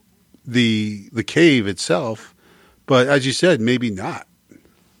the cave itself, but as you said, maybe not.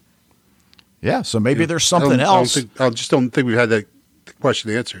 Yeah, so maybe there's something else. I just don't think we've had that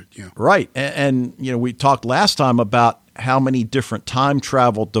question answered. Right, and we talked last time about how many different time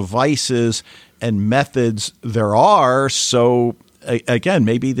travel devices and methods there are. So again,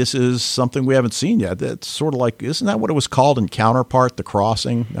 maybe this is something we haven't seen yet. It's sort of like, isn't that what it was called in Counterpart, The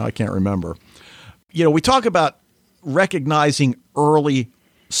Crossing? No, I can't remember. We talk about recognizing early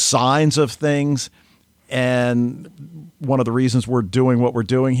signs of things, and one of the reasons we're doing what we're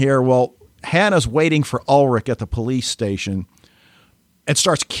doing here, well, Hannah's waiting for Ulrich at the police station and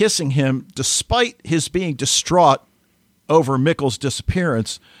starts kissing him despite his being distraught over Mikkel's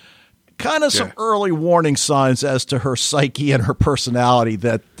disappearance. Kind of some early warning signs as to her psyche and her personality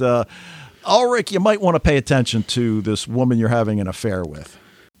that, Ulrich, you might want to pay attention to this woman you're having an affair with.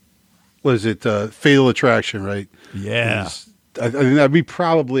 Was it Fatal Attraction, right? Yeah.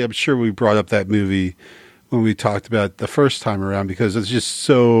 I'm sure we brought up that movie when we talked about it the first time around because there's just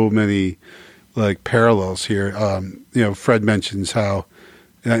so many like parallels here. Fred mentions how,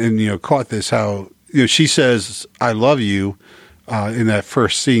 and caught this, how, she says, "I love you," in that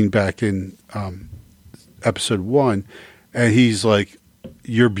first scene back in episode 1, and he's like,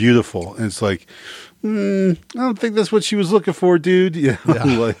 "You're beautiful," and it's like, I don't think that's what she was looking for, dude.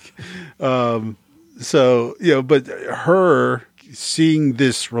 But her seeing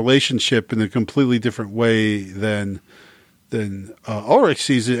this relationship in a completely different way than Ulrich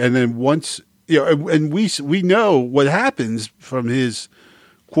sees it, and then once and we know what happens from his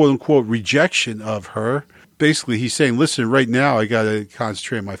quote unquote rejection of her. Basically, he's saying, listen, right now I got to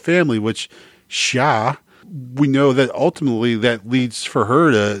concentrate on my family, which we know that ultimately that leads for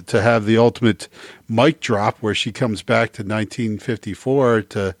her to have the ultimate mic drop where she comes back to 1954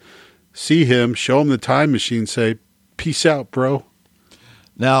 to see him, show him the time machine, say, peace out, bro.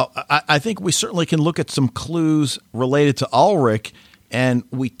 Now, I think we certainly can look at some clues related to Ulrich, and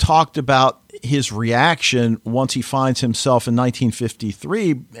we talked about his reaction once he finds himself in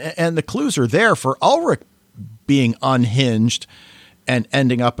 1953, and the clues are there for Ulrich being unhinged and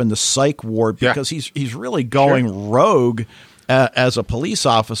ending up in the psych ward because he's really going rogue as a police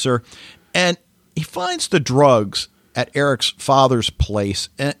officer. And he finds the drugs at Eric's father's place.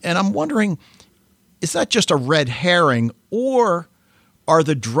 And I'm wondering, is that just a red herring, or are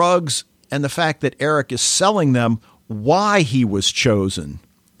the drugs and the fact that Eric is selling them why he was chosen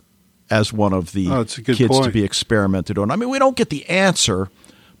as one of the kids to be experimented on? I mean, we don't get the answer,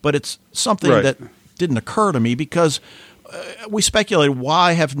 but it's something that didn't occur to me because we speculated,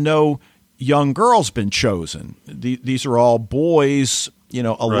 why have no young girls been chosen? These are all boys,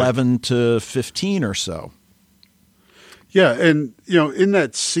 11 to 15 or so. Yeah, and, in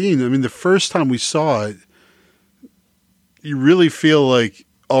that scene, I mean, the first time we saw it, you really feel like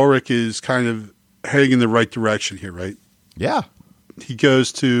Ulrich is kind of heading in the right direction here, right? Yeah. He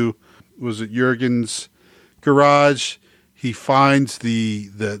goes to, was it Jurgen's garage? He finds the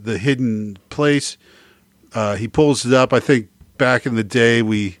hidden place. He pulls it up. I think back in the day,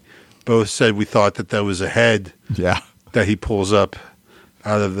 we both said we thought that was a head that he pulls up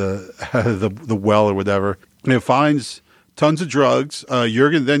out of the well or whatever. And it finds tons of drugs.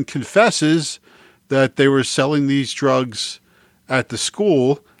 Jurgen then confesses that they were selling these drugs at the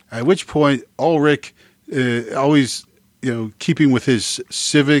school, at which point Ulrich, always, keeping with his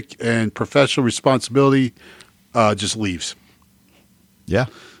civic and professional responsibility, just leaves. Yeah.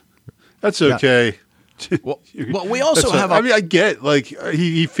 That's okay. Yeah. Well, we also have. I get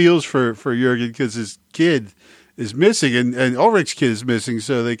he feels for Jurgen because his kid is missing and Ulrich's kid is missing,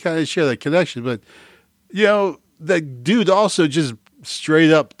 so they kind of share that connection. But that dude also just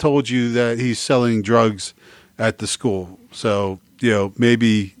straight up told you that he's selling drugs at the school. So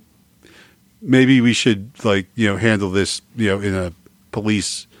maybe we should handle this in a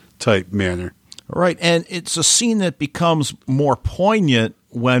police type manner. Right, and it's a scene that becomes more poignant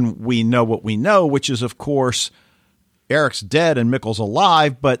when we know what we know, which is, of course, Eric's dead and Mikkel's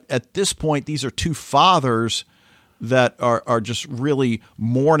alive. But at this point, these are two fathers that are just really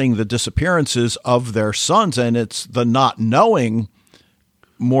mourning the disappearances of their sons, and it's the not knowing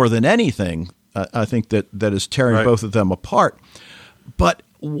more than anything, I think, that is tearing both of them apart. But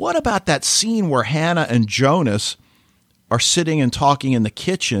what about that scene where Hannah and Jonas are sitting and talking in the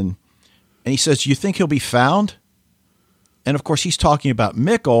kitchen, and he says, "You think he'll be found?" And, of course, he's talking about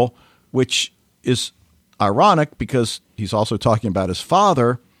Mikkel, which is ironic because he's also talking about his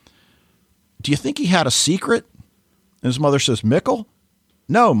father. Do you think he had a secret? And his mother says, "Mikkel?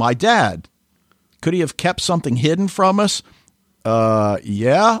 No, my dad. Could he have kept something hidden from us?"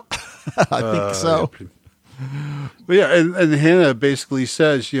 Yeah, I think so. But yeah, and Hannah basically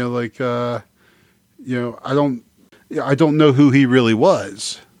says, I don't know who he really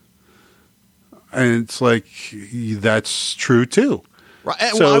was. And it's like, that's true too. Right.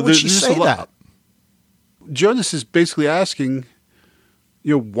 And so why would she say that? Jonas is basically asking,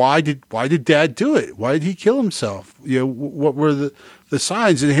 why did Dad do it? Why did he kill himself? What were the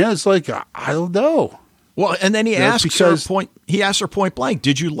signs? And Hannah's like, I don't know. Well, and then he asks her point blank,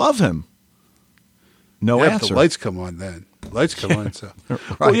 "Did you love him?" No answer. The lights come on then. Lights come on. So.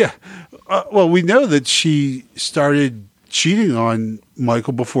 Right. Well, yeah. We know that she started cheating on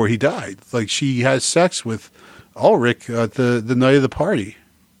Michael before he died. Like, she has sex with Ulrich at the night of the party.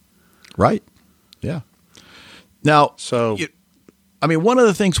 Right. Yeah. Now, one of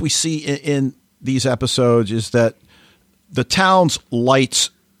the things we see in these episodes is that the town's lights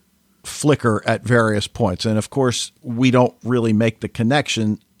flicker at various points. And, of course, we don't really make the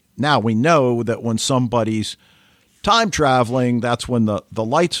connection. Now we know that when somebody's time traveling, that's when the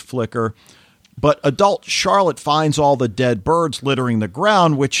lights flicker. But adult Charlotte finds all the dead birds littering the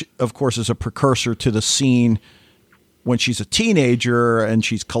ground, which, of course, is a precursor to the scene when she's a teenager and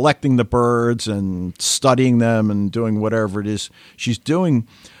she's collecting the birds and studying them and doing whatever it is she's doing.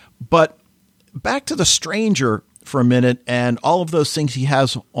 But back to the stranger for a minute and all of those things he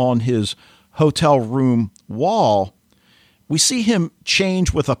has on his hotel room wall. We see him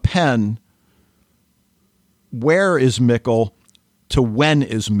change with a pen, "Where is Mikkel?" to "When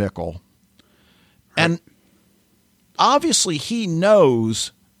is Mikkel?" And obviously he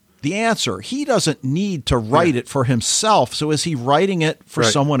knows the answer. He doesn't need to write it for himself. So is he writing it for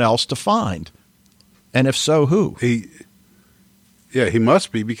someone else to find? And if so, who? He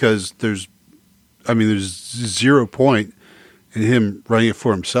must be, because there's 0 point in him writing it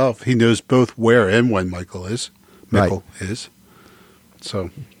for himself. He knows both where and when Mikkel is.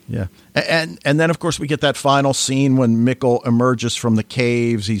 So yeah, and then of course we get that final scene when Mikkel emerges from the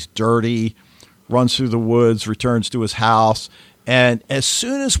caves. He's dirty, runs through the woods, returns to his house, and as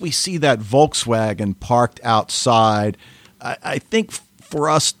soon as we see that Volkswagen parked outside, I think for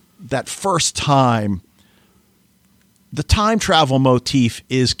us that first time, the time travel motif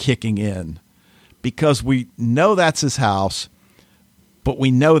is kicking in, because we know that's his house, but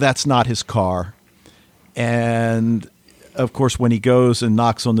we know that's not his car. And, of course, when he goes and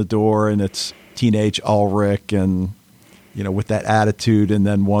knocks on the door and it's teenage Ulrich and, with that attitude, and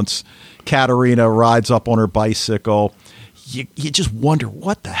then once Katerina rides up on her bicycle, you just wonder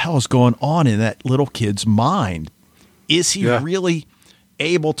what the hell is going on in that little kid's mind. Is he really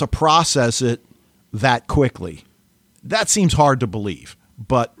able to process it that quickly? That seems hard to believe,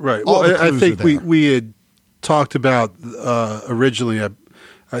 but right. Well, I think we had talked about originally.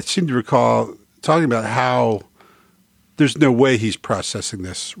 I seem to recall talking about how there's no way he's processing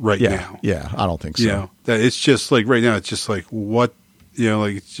this now. Yeah, I don't think so. That it's just like right now, it's just like what,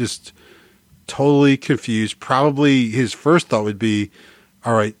 it's just totally confused. Probably his first thought would be,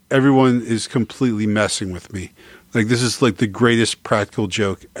 all right, everyone is completely messing with me. Like, this is like the greatest practical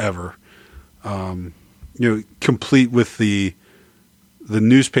joke ever. Complete with the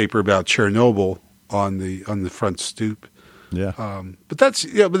newspaper about Chernobyl on the front stoop. Yeah. But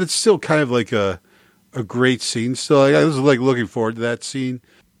it's still kind of like a great scene. So I was like looking forward to that scene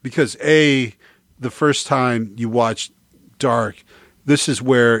because the first time you watch Dark, this is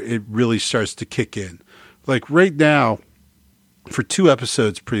where it really starts to kick in. Like right now, for 2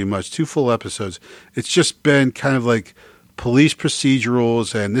 episodes, pretty much 2 full episodes, it's just been kind of like police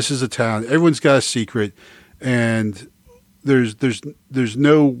procedurals, and this is a town. Everyone's got a secret, and there's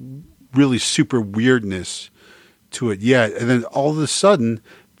no really super weirdness to it yet. And then all of a sudden,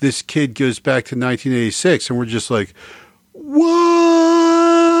 this kid goes back to 1986, and we're just like, what?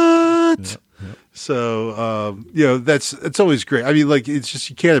 Yep. So, it's always great. I mean, like, it's just,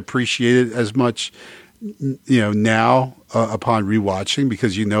 you can't appreciate it as much, now upon rewatching,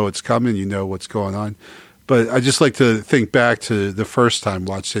 because it's coming, what's going on. But I just like to think back to the first time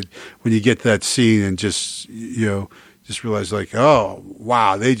watched it, when you get that scene and just realize, like, oh,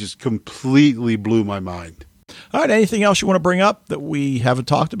 wow, they just completely blew my mind. All right. Anything else you want to bring up that we haven't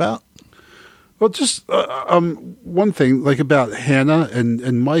talked about? Well, just one thing, like, about Hannah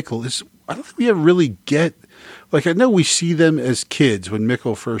and Michael is, I don't think we ever really get, like, I know we see them as kids when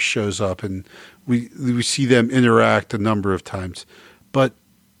Mikkel first shows up, and we see them interact a number of times, but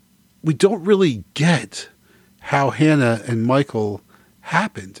we don't really get how Hannah and Michael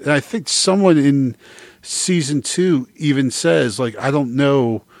happened. And I think someone in season 2 even says, like, I don't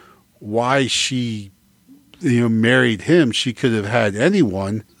know why she, married him. She could have had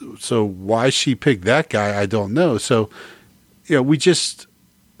anyone. So why she picked that guy, I don't know. So, we just,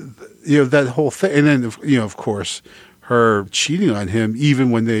 that whole thing. And then, of course, her cheating on him,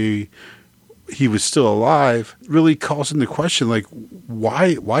 even when he was still alive, really calls into question, like,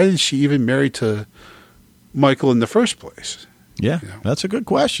 why is she even married to Michael in the first place? Yeah, that's a good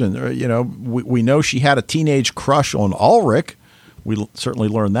question. We know she had a teenage crush on Ulrich. We certainly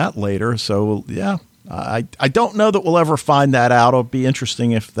learned that later. So, yeah, I don't know that we'll ever find that out. It'll be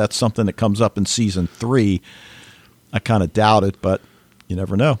interesting if that's something that comes up in season 3. I kind of doubt it, but you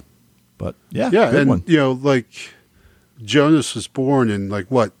never know. But, yeah, good one. Like, Jonas was born in, like,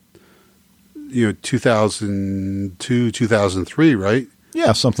 what, 2002, 2003, right?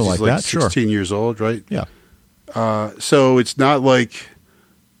 Yeah, something like that, 16 years old, right? Yeah. So it's not like,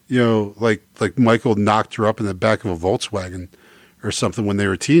 like Michael knocked her up in the back of a Volkswagen or something when they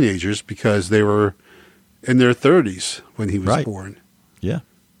were teenagers, because they were in their 30s when he was born. Yeah.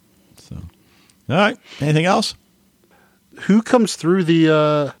 So, all right. Anything else? Who's coming through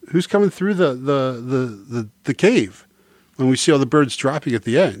the cave when we see all the birds dropping at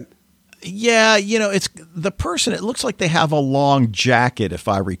the end? Yeah, it's the person. It looks like they have a long jacket, if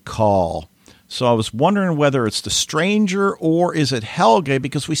I recall. So I was wondering whether it's the stranger or is it Helge,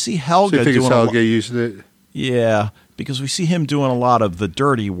 because we see Helge. So you think it's Helge using it? Yeah, because we see him doing a lot of the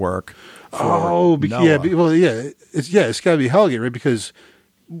dirty work. It's got to be Helge, right? Because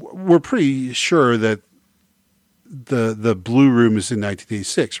we're pretty sure that the Blue Room is in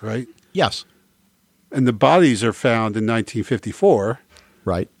 1986, right? Yes. And the bodies are found in 1954.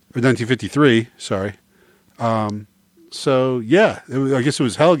 Right. Or 1953, sorry. So, yeah, I guess it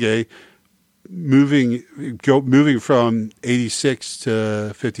was Helge moving from 86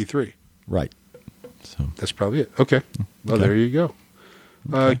 to 53. Right. So that's probably it. Okay. Well, there you go.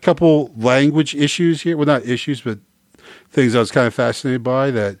 A couple language issues here. Well, not issues, but things I was kind of fascinated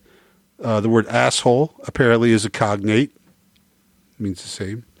by, that the word asshole apparently is a cognate. It means the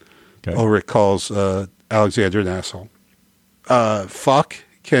same. Okay. Ulrich calls Alexander an asshole. Fuck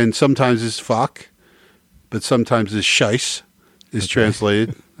sometimes is fuck, but sometimes is scheisse is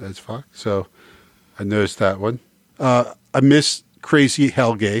translated as fuck. So I noticed that one. I miss crazy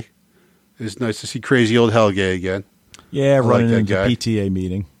Helge. It's nice to see crazy old Helge again. Yeah, running into PTA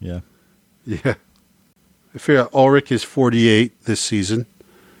meeting. Yeah. Yeah. I figure Ulrich is 48 this season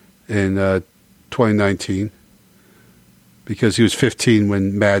in 2019 because he was 15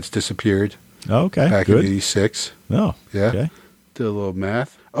 when Mads disappeared. Oh, okay. Back in 86. Oh, yeah. Okay. Did a little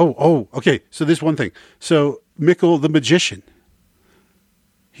math. Oh, okay. So this one thing. So Mikkel the magician,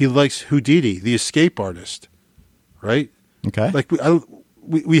 he likes Houdini, the escape artist, right? Okay. Like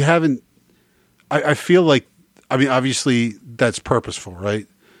we haven't. I feel like, I mean, obviously that's purposeful, right?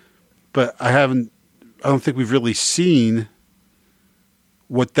 But I don't think we've really seen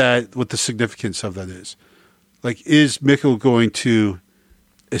what the significance of that is. Like, is Mikkel going to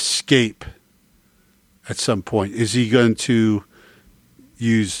escape at some point? Is he going to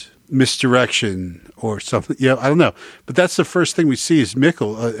use misdirection or something? Yeah, I don't know. But that's the first thing we see is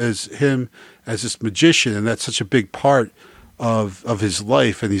Mikkel as him as this magician, and that's such a big part of his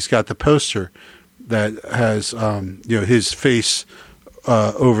life. And he's got the poster that has his face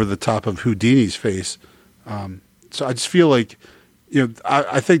over the top of Houdini's face. So I just feel like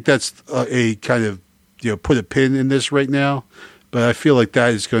I think that's a kind of put a pin in this right now, but I feel like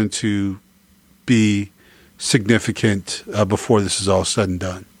that is going to be significant before this is all said and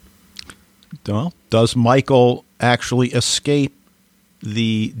done. Well, does Michael actually escape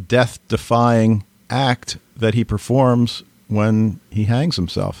the death-defying act that he performs when he hangs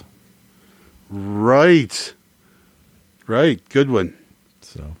himself? Right. Good one.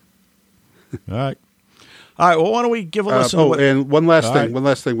 So, all right. Well, why don't we give a listen? And one last thing.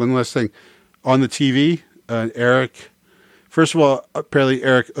 On the TV, Eric. First of all, apparently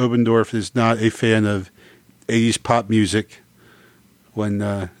Eric Obendorf is not a fan of 80s pop music. When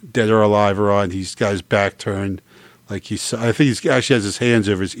Dead or Alive are on, he's got his back turned. I think he actually has his hands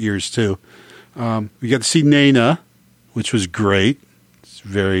over his ears too. We got to see Nana, which was great. It's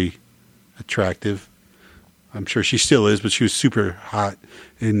very attractive. I'm sure she still is, but she was super hot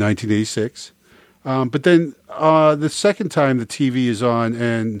in 1986. But then the second time the TV is on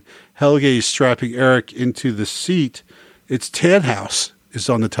and Helge is strapping Eric into the seat, it's Tannhaus is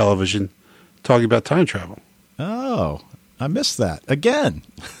on the television talking about time travel. Oh, I missed that again.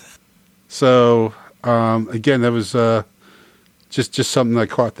 So again, that was just something I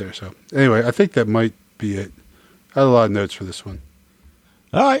caught there. So anyway, I think that might be it. I had a lot of notes for this one.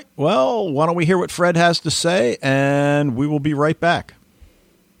 All right. Well, why don't we hear what Fred has to say, and we will be right back.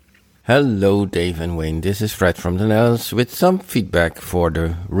 Hello, Dave and Wayne. This is Fred from the Netherlands with some feedback for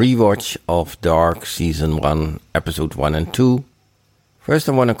the rewatch of Dark Season 1, Episode 1 and 2. First,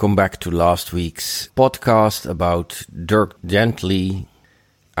 I want to come back to last week's podcast about Dirk Gently.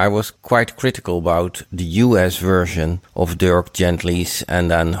 I was quite critical about the US version of Dirk Gently's and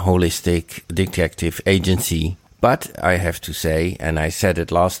then Holistic Detective Agency. But I have to say, and I said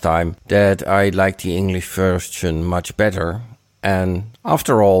it last time, that I like the English version much better. And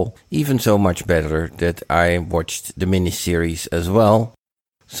after all, even so much better that I watched the miniseries as well.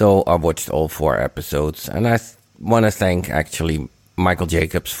 So I watched all 4 episodes. And I want to thank actually Michael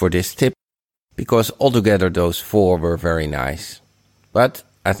Jacobs for this tip, because altogether those 4 were very nice. But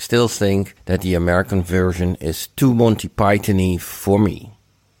I still think that the American version is too Monty Python-y for me.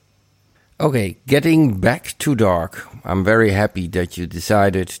 Okay, getting back to Dark. I'm very happy that you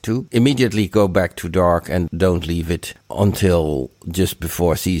decided to immediately go back to Dark and don't leave it until just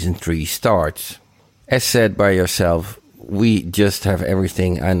before season 3 starts. As said by yourself, we just have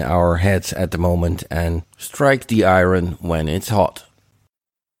everything in our heads at the moment and strike the iron when it's hot.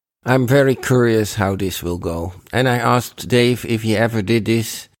 I'm very curious how this will go. And I asked Dave if he ever did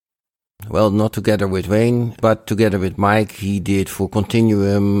this. Well, not together with Wayne, but together with Mike. He did for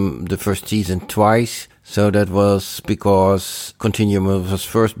Continuum the first season twice. So that was because Continuum was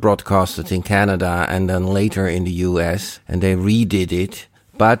first broadcasted in Canada and then later in the US, and they redid it.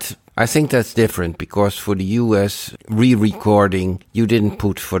 But I think that's different, because for the US re-recording, you didn't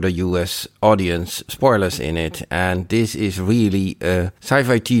put for the US audience spoilers in it. And this is really a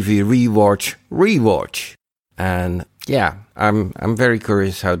sci-fi TV rewatch. And yeah, I'm very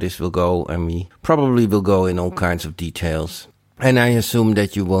curious how this will go, and we probably will go in all kinds of details. And I assume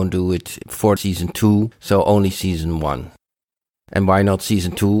that you won't do it for season 2, so only season 1. And why not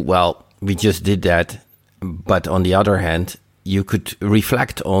season 2? Well, we just did that. But on the other hand, you could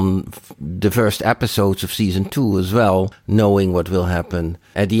reflect on the first episodes of season 2 as well, knowing what will happen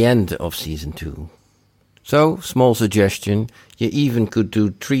at the end of season 2. So, small suggestion, you even could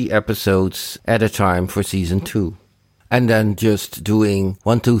do 3 episodes at a time for season 2. And then just doing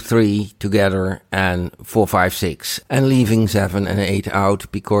 1, 2, 3 together and 4, 5, 6. And leaving 7 and 8 out,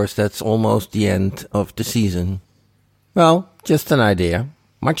 because that's almost the end of the season. Well, just an idea.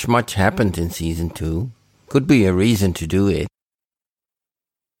 Much happened in season 2. Could be a reason to do it.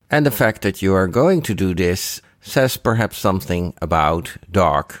 And the fact that you are going to do this says perhaps something about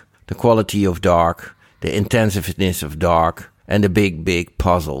Dark. The quality of Dark, the intensiveness of Dark, and the big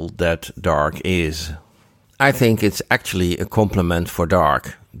puzzle that Dark is. I think it's actually a compliment for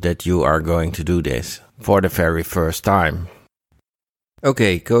Dark that you are going to do this for the very first time.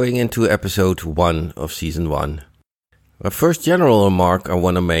 Okay, going into episode 1 of season 1. The first general remark I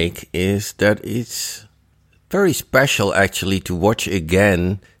want to make is that it's very special actually to watch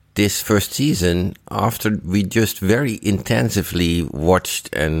again this first season after we just very intensively watched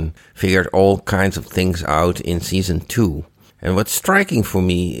and figured all kinds of things out in season 2. And what's striking for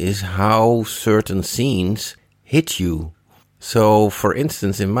me is how certain scenes hit you. So, for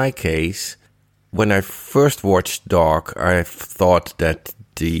instance, in my case, when I first watched Dark, I thought that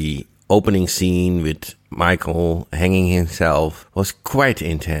the opening scene with Michael hanging himself was quite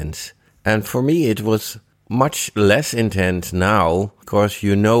intense. And for me, it was much less intense now, because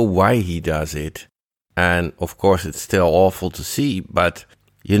you know why he does it. And of course, it's still awful to see, but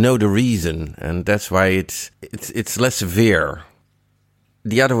you know the reason, and that's why it's less severe.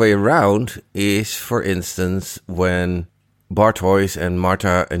 the other way around is, for instance, when Barthois and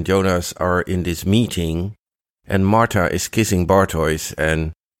Martha and Jonas are in this meeting and Martha is kissing Barthois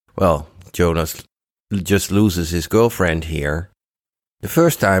and, well, Jonas just loses his girlfriend here. The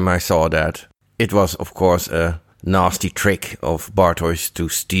first time I saw that, it was, of course, a nasty trick of Barthois to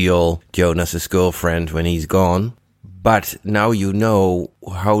steal Jonas's girlfriend when he's gone. But now you know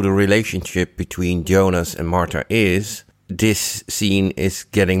how the relationship between Jonas and Martha is. This scene is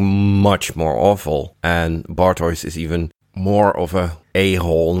getting much more awful, and Barthois is even more of a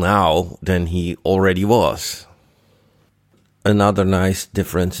a-hole now than he already was. Another nice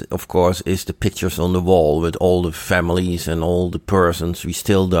difference, of course, is the pictures on the wall with all the families and all the persons we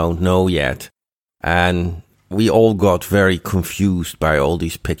still don't know yet. And we all got very confused by all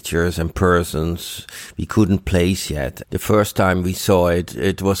these pictures and persons we couldn't place yet. The first time we saw it,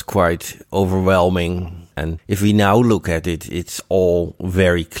 it was quite overwhelming. And if we now look at it, it's all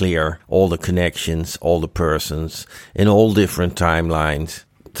very clear. All the connections, all the persons in all different timelines.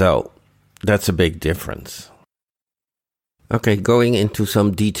 So that's a big difference. Okay, going into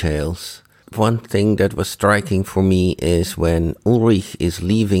some details. One thing that was striking for me is when Ulrich is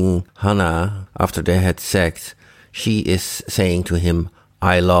leaving Hannah after they had sex, she is saying to him,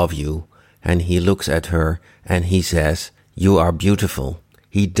 "I love you." And he looks at her and he says, "You are beautiful."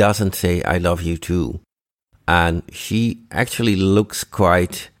 He doesn't say, "I love you too." And she actually looks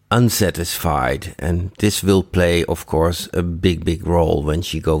quite unsatisfied. And this will play, of course, a big role when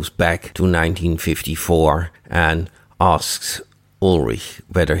she goes back to 1954 and asks Ulrich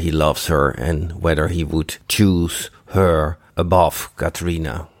whether he loves her and whether he would choose her above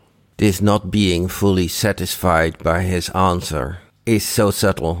Katrina. This not being fully satisfied by his answer is so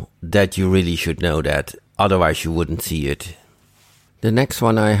subtle that you really should know that, otherwise you wouldn't see it. The next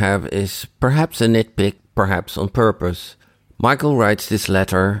one I have is perhaps a nitpick, perhaps on purpose. Michael writes this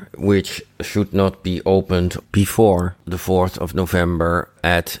letter, which should not be opened before the 4th of November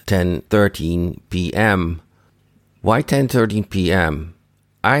at 10:13 p.m. Why 10:13 p.m.?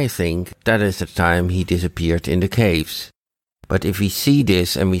 I think that is the time he disappeared in the caves. But if we see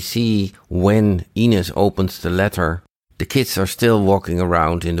this and we see when Ines opens the letter, the kids are still walking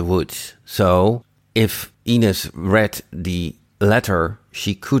around in the woods. So if Ines read the letter,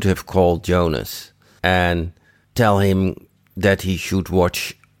 she could have called Jonas and tell him that he should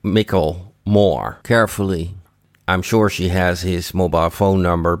watch Mikkel more carefully. I'm sure she has his mobile phone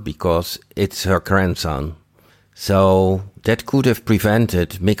number because it's her grandson. So that could have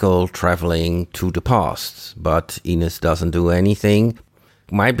prevented Mikkel traveling to the past, but Ines doesn't do anything.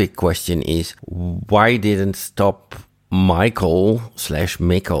 My big question is, why didn't stop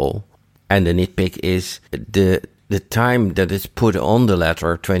Michael/Mikkel? And the nitpick is the time that is put on the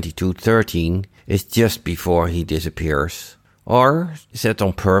letter, 22:13, is just before he disappears. Or is that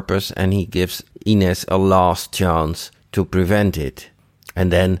on purpose and he gives Ines a last chance to prevent it? And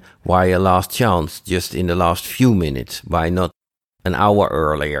then, why a last chance just in the last few minutes? Why not an hour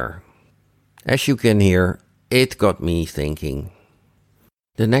earlier? As you can hear, it got me thinking.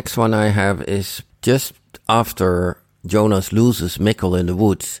 The next one I have is just after Jonas loses Mikkel in the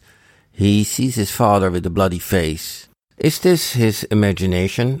woods, he sees his father with a bloody face. Is this his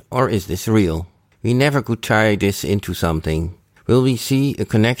imagination or is this real? We never could tie this into something. Will we see a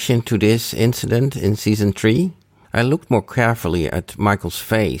connection to this incident in season 3? I looked more carefully at Michael's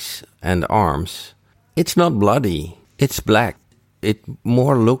face and arms. It's not bloody, it's black. It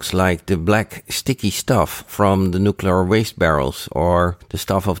more looks like the black sticky stuff from the nuclear waste barrels or the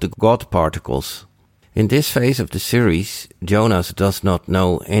stuff of the God particles. In this phase of the series, Jonas does not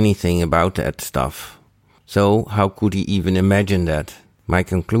know anything about that stuff. So how could he even imagine that? My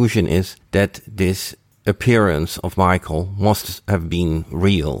conclusion is that this appearance of Michael must have been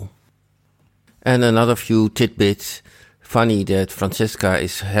real. And another few tidbits. Funny that Franziska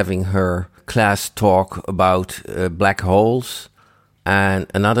is having her class talk about black holes. And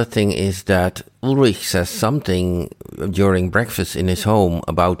another thing is that Ulrich says something during breakfast in his home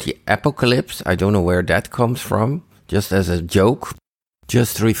about the apocalypse. I don't know where that comes from, just as a joke.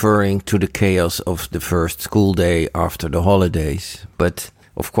 Just referring to the chaos of the first school day after the holidays. But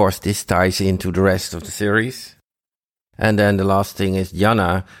of course this ties into the rest of the series. And then the last thing is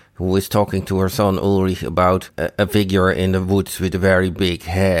Jana, who is talking to her son Ulrich about a figure in the woods with a very big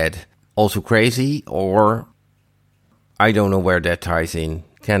head. Also crazy, or I don't know where that ties in.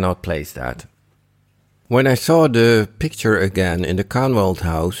 Cannot place that. When I saw the picture again in the Kahnwald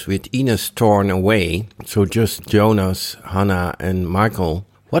house with Ines torn away, so just Jonas, Hannah and Michael,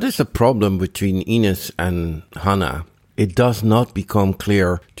 what is the problem between Ines and Hannah? it does not become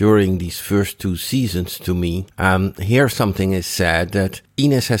clear during these first 2 seasons to me. Here something is said that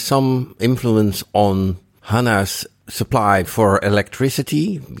Ines has some influence on Hannah's supply for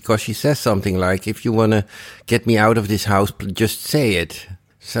electricity, because she says something like, if you want to get me out of this house, just say it.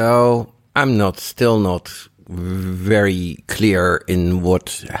 So I'm still not very clear in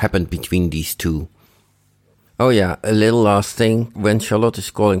what happened between these two. Oh yeah, a little last thing. When Charlotte is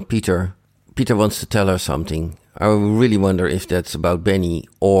calling Peter wants to tell her something. I really wonder if that's about Benny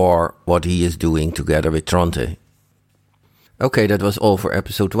or what he is doing together with Tronte. Okay, that was all for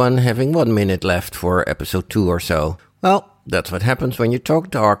episode 1, having 1 minute left for episode 2 or so. Well, that's what happens when you talk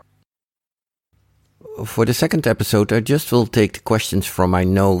dark. For the second episode, I just will take the questions from my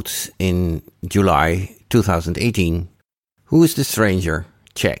notes in July 2018. Who is the stranger?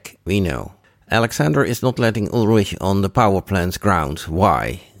 Check, we know. Alexander is not letting Ulrich on the power plant's grounds.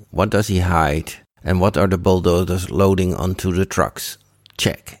 Why? What does he hide? And what are the bulldozers loading onto the trucks?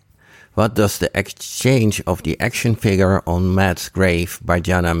 Check. What does the exchange of the action figure on Matt's grave by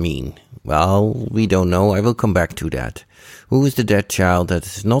Jana mean? Well, we don't know. I will come back to that. Who is the dead child that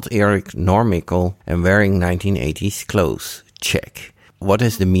is not Eric nor Mikkel and wearing 1980s clothes? Check. What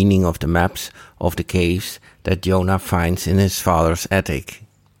is the meaning of the maps of the caves that Jonah finds in his father's attic?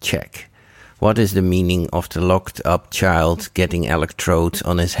 Check. What is the meaning of the locked up child getting electrodes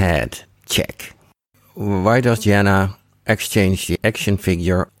on his head? Check. Why does Jana exchange the action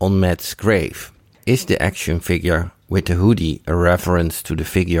figure on Matt's grave? Is the action figure with the hoodie a reference to the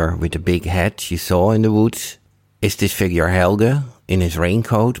figure with the big head she saw in the woods? Is this figure Helge in his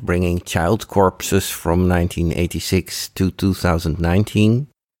raincoat bringing child corpses from 1986 to 2019?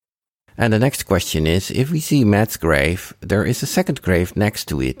 And the next question is, if we see Matt's grave, there is a second grave next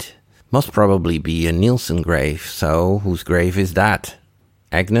to it. Must probably be a Nielsen grave, so whose grave is that?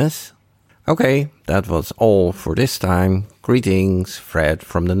 Agnes? Okay, that was all for this time. Greetings, Fred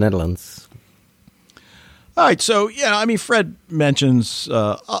from the Netherlands. All right, so, Fred mentions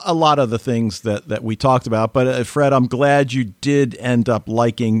a lot of the things that we talked about, but Fred, I'm glad you did end up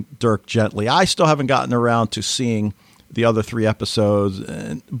liking Dirk Gently. I still haven't gotten around to seeing the other 3 episodes,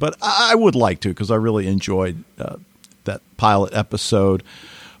 but I would like to, because I really enjoyed that pilot episode.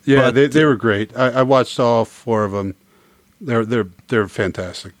 Yeah, but they were great. I watched all 4 of them. They're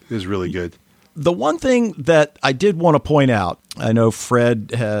fantastic. It was really good. The one thing that I did want to point out, I know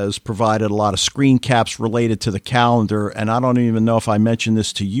Fred has provided a lot of screen caps related to the calendar, and I don't even know if I mentioned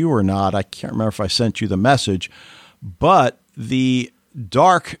this to you or not. I can't remember if I sent you the message, but the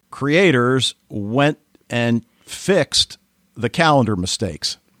Dark creators went and fixed the calendar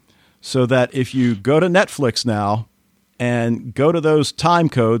mistakes so that if you go to Netflix now and go to those time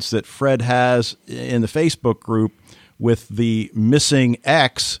codes that Fred has in the Facebook group with the missing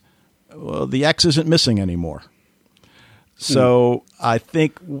X, well, the X isn't missing anymore. So I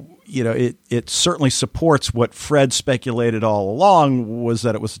think, it certainly supports what Fred speculated all along, was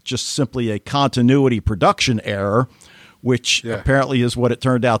that it was just simply a continuity production error, which apparently is what it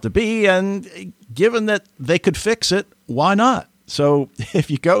turned out to be. And given that they could fix it, why not? So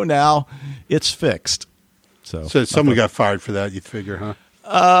if you go now, it's fixed. So someone got fired for that, you'd figure, huh?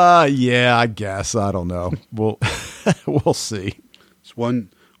 Yeah, I guess. I don't know. We'll see. It's one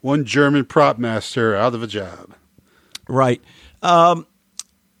German prop master out of a job. Right. At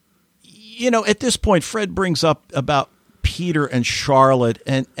this point, Fred brings up about Peter and Charlotte,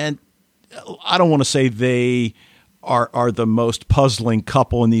 and I don't want to say they are the most puzzling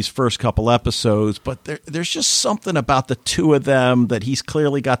couple in these first couple episodes, but there's just something about the two of them that he's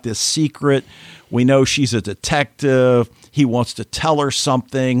clearly got this secret. We know she's a detective. He wants to tell her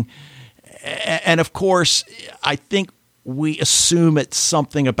something. And of course, I think we assume it's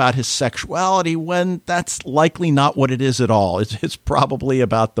something about his sexuality when that's likely not what it is at all. It's probably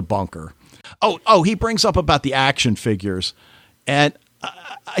about the bunker. Oh, he brings up about the action figures. And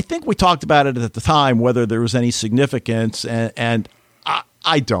I think we talked about it at the time, whether there was any significance, and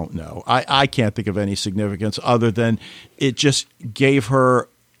I don't know. I can't think of any significance other than it just gave her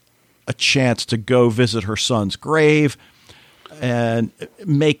a chance to go visit her son's grave and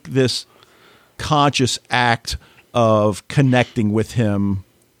make this conscious act of connecting with him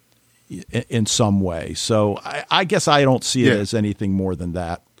in some way. So I guess I don't see it as anything more than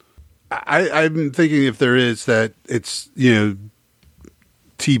that. I'm thinking if there is that, it's,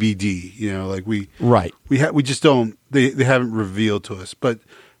 TBD, like we just don't, they haven't revealed to us, but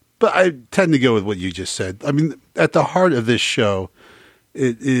I tend to go with what you just said. I mean, at the heart of this show,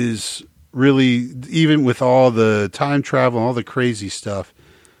 it is really, even with all the time travel, all the crazy stuff,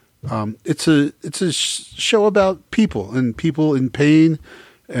 it's a show about people and people in pain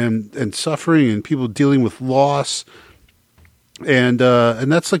and suffering and people dealing with loss And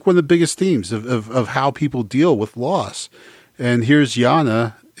that's like one of the biggest themes of how people deal with loss. And here's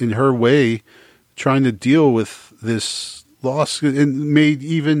Yana in her way trying to deal with this loss, and made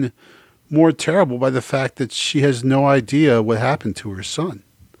even more terrible by the fact that she has no idea what happened to her son.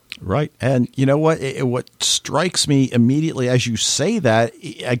 Right. And you know what? What strikes me immediately as you say that,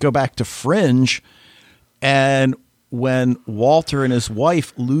 I go back to Fringe, and when Walter and his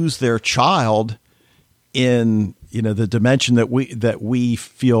wife lose their child in, the dimension that we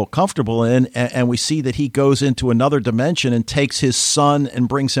feel comfortable in, and we see that he goes into another dimension and takes his son and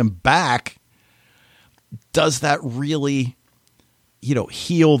brings him back, does that really,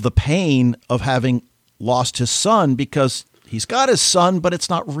 heal the pain of having lost his son? Because he's got his son, but it's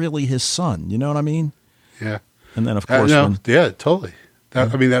not really his son. You know what I mean? Yeah. And then, of course, totally.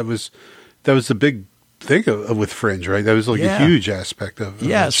 I mean, that was the big thing with Fringe, right? That was like a huge aspect of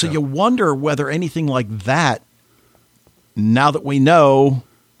that show. So you wonder whether anything like that, now that we know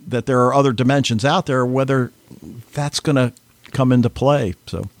that there are other dimensions out there, whether that's going to come into play.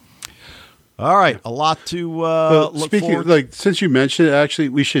 So, all right, a lot to look forward. Like, since you mentioned it, actually,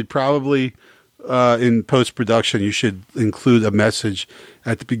 we should probably in post-production, you should include a message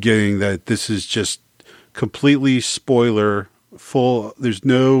at the beginning that this is just completely spoiler full. There's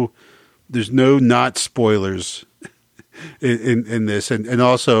no not spoilers in this, and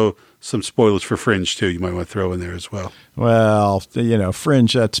also some spoilers for Fringe too. You might want to throw in there as well. Well,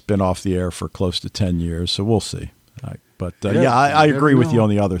 Fringe, that's been off the air for close to 10 years, so we'll see. I agree with you on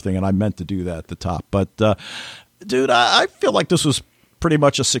the other thing, and I meant to do that at the top. But, dude, I feel like this was pretty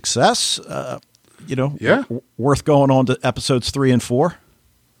much a success. Worth going on to episodes 3 and 4.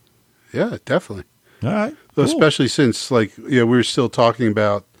 Yeah, definitely. All right, cool. Especially since, we were still talking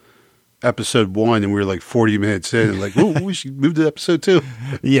about episode 1, and we were like 40 minutes in, and like, we should move to episode 2.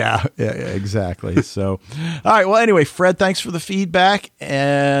 Yeah, exactly. So, all right. Well, anyway, Fred, thanks for the feedback,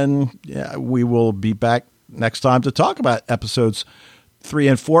 and we will be back next time to talk about episodes 3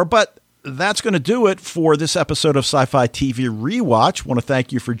 and 4. But that's going to do it for this episode of Sci-Fi TV Rewatch. Want to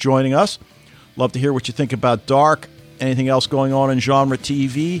thank you for joining us. Love to hear what you think about Dark. Anything else going on in genre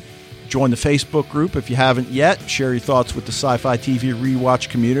TV? Join the Facebook group if you haven't yet. Share your thoughts with the Sci-Fi TV Rewatch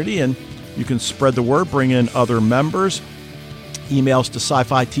community, and you can spread the word, bring in other members. Emails to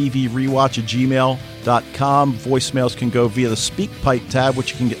sci-fi TV rewatch@gmail.com. Voicemails can go via the SpeakPipe tab,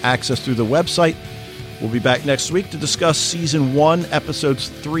 which you can get access through the website. We'll be back next week to discuss Season 1, Episodes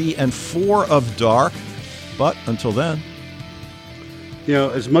 3 and 4 of Dark. But until then...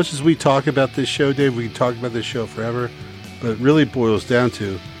 as much as we talk about this show, Dave, we can talk about this show forever, but it really boils down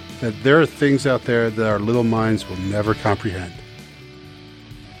to that there are things out there that our little minds will never comprehend.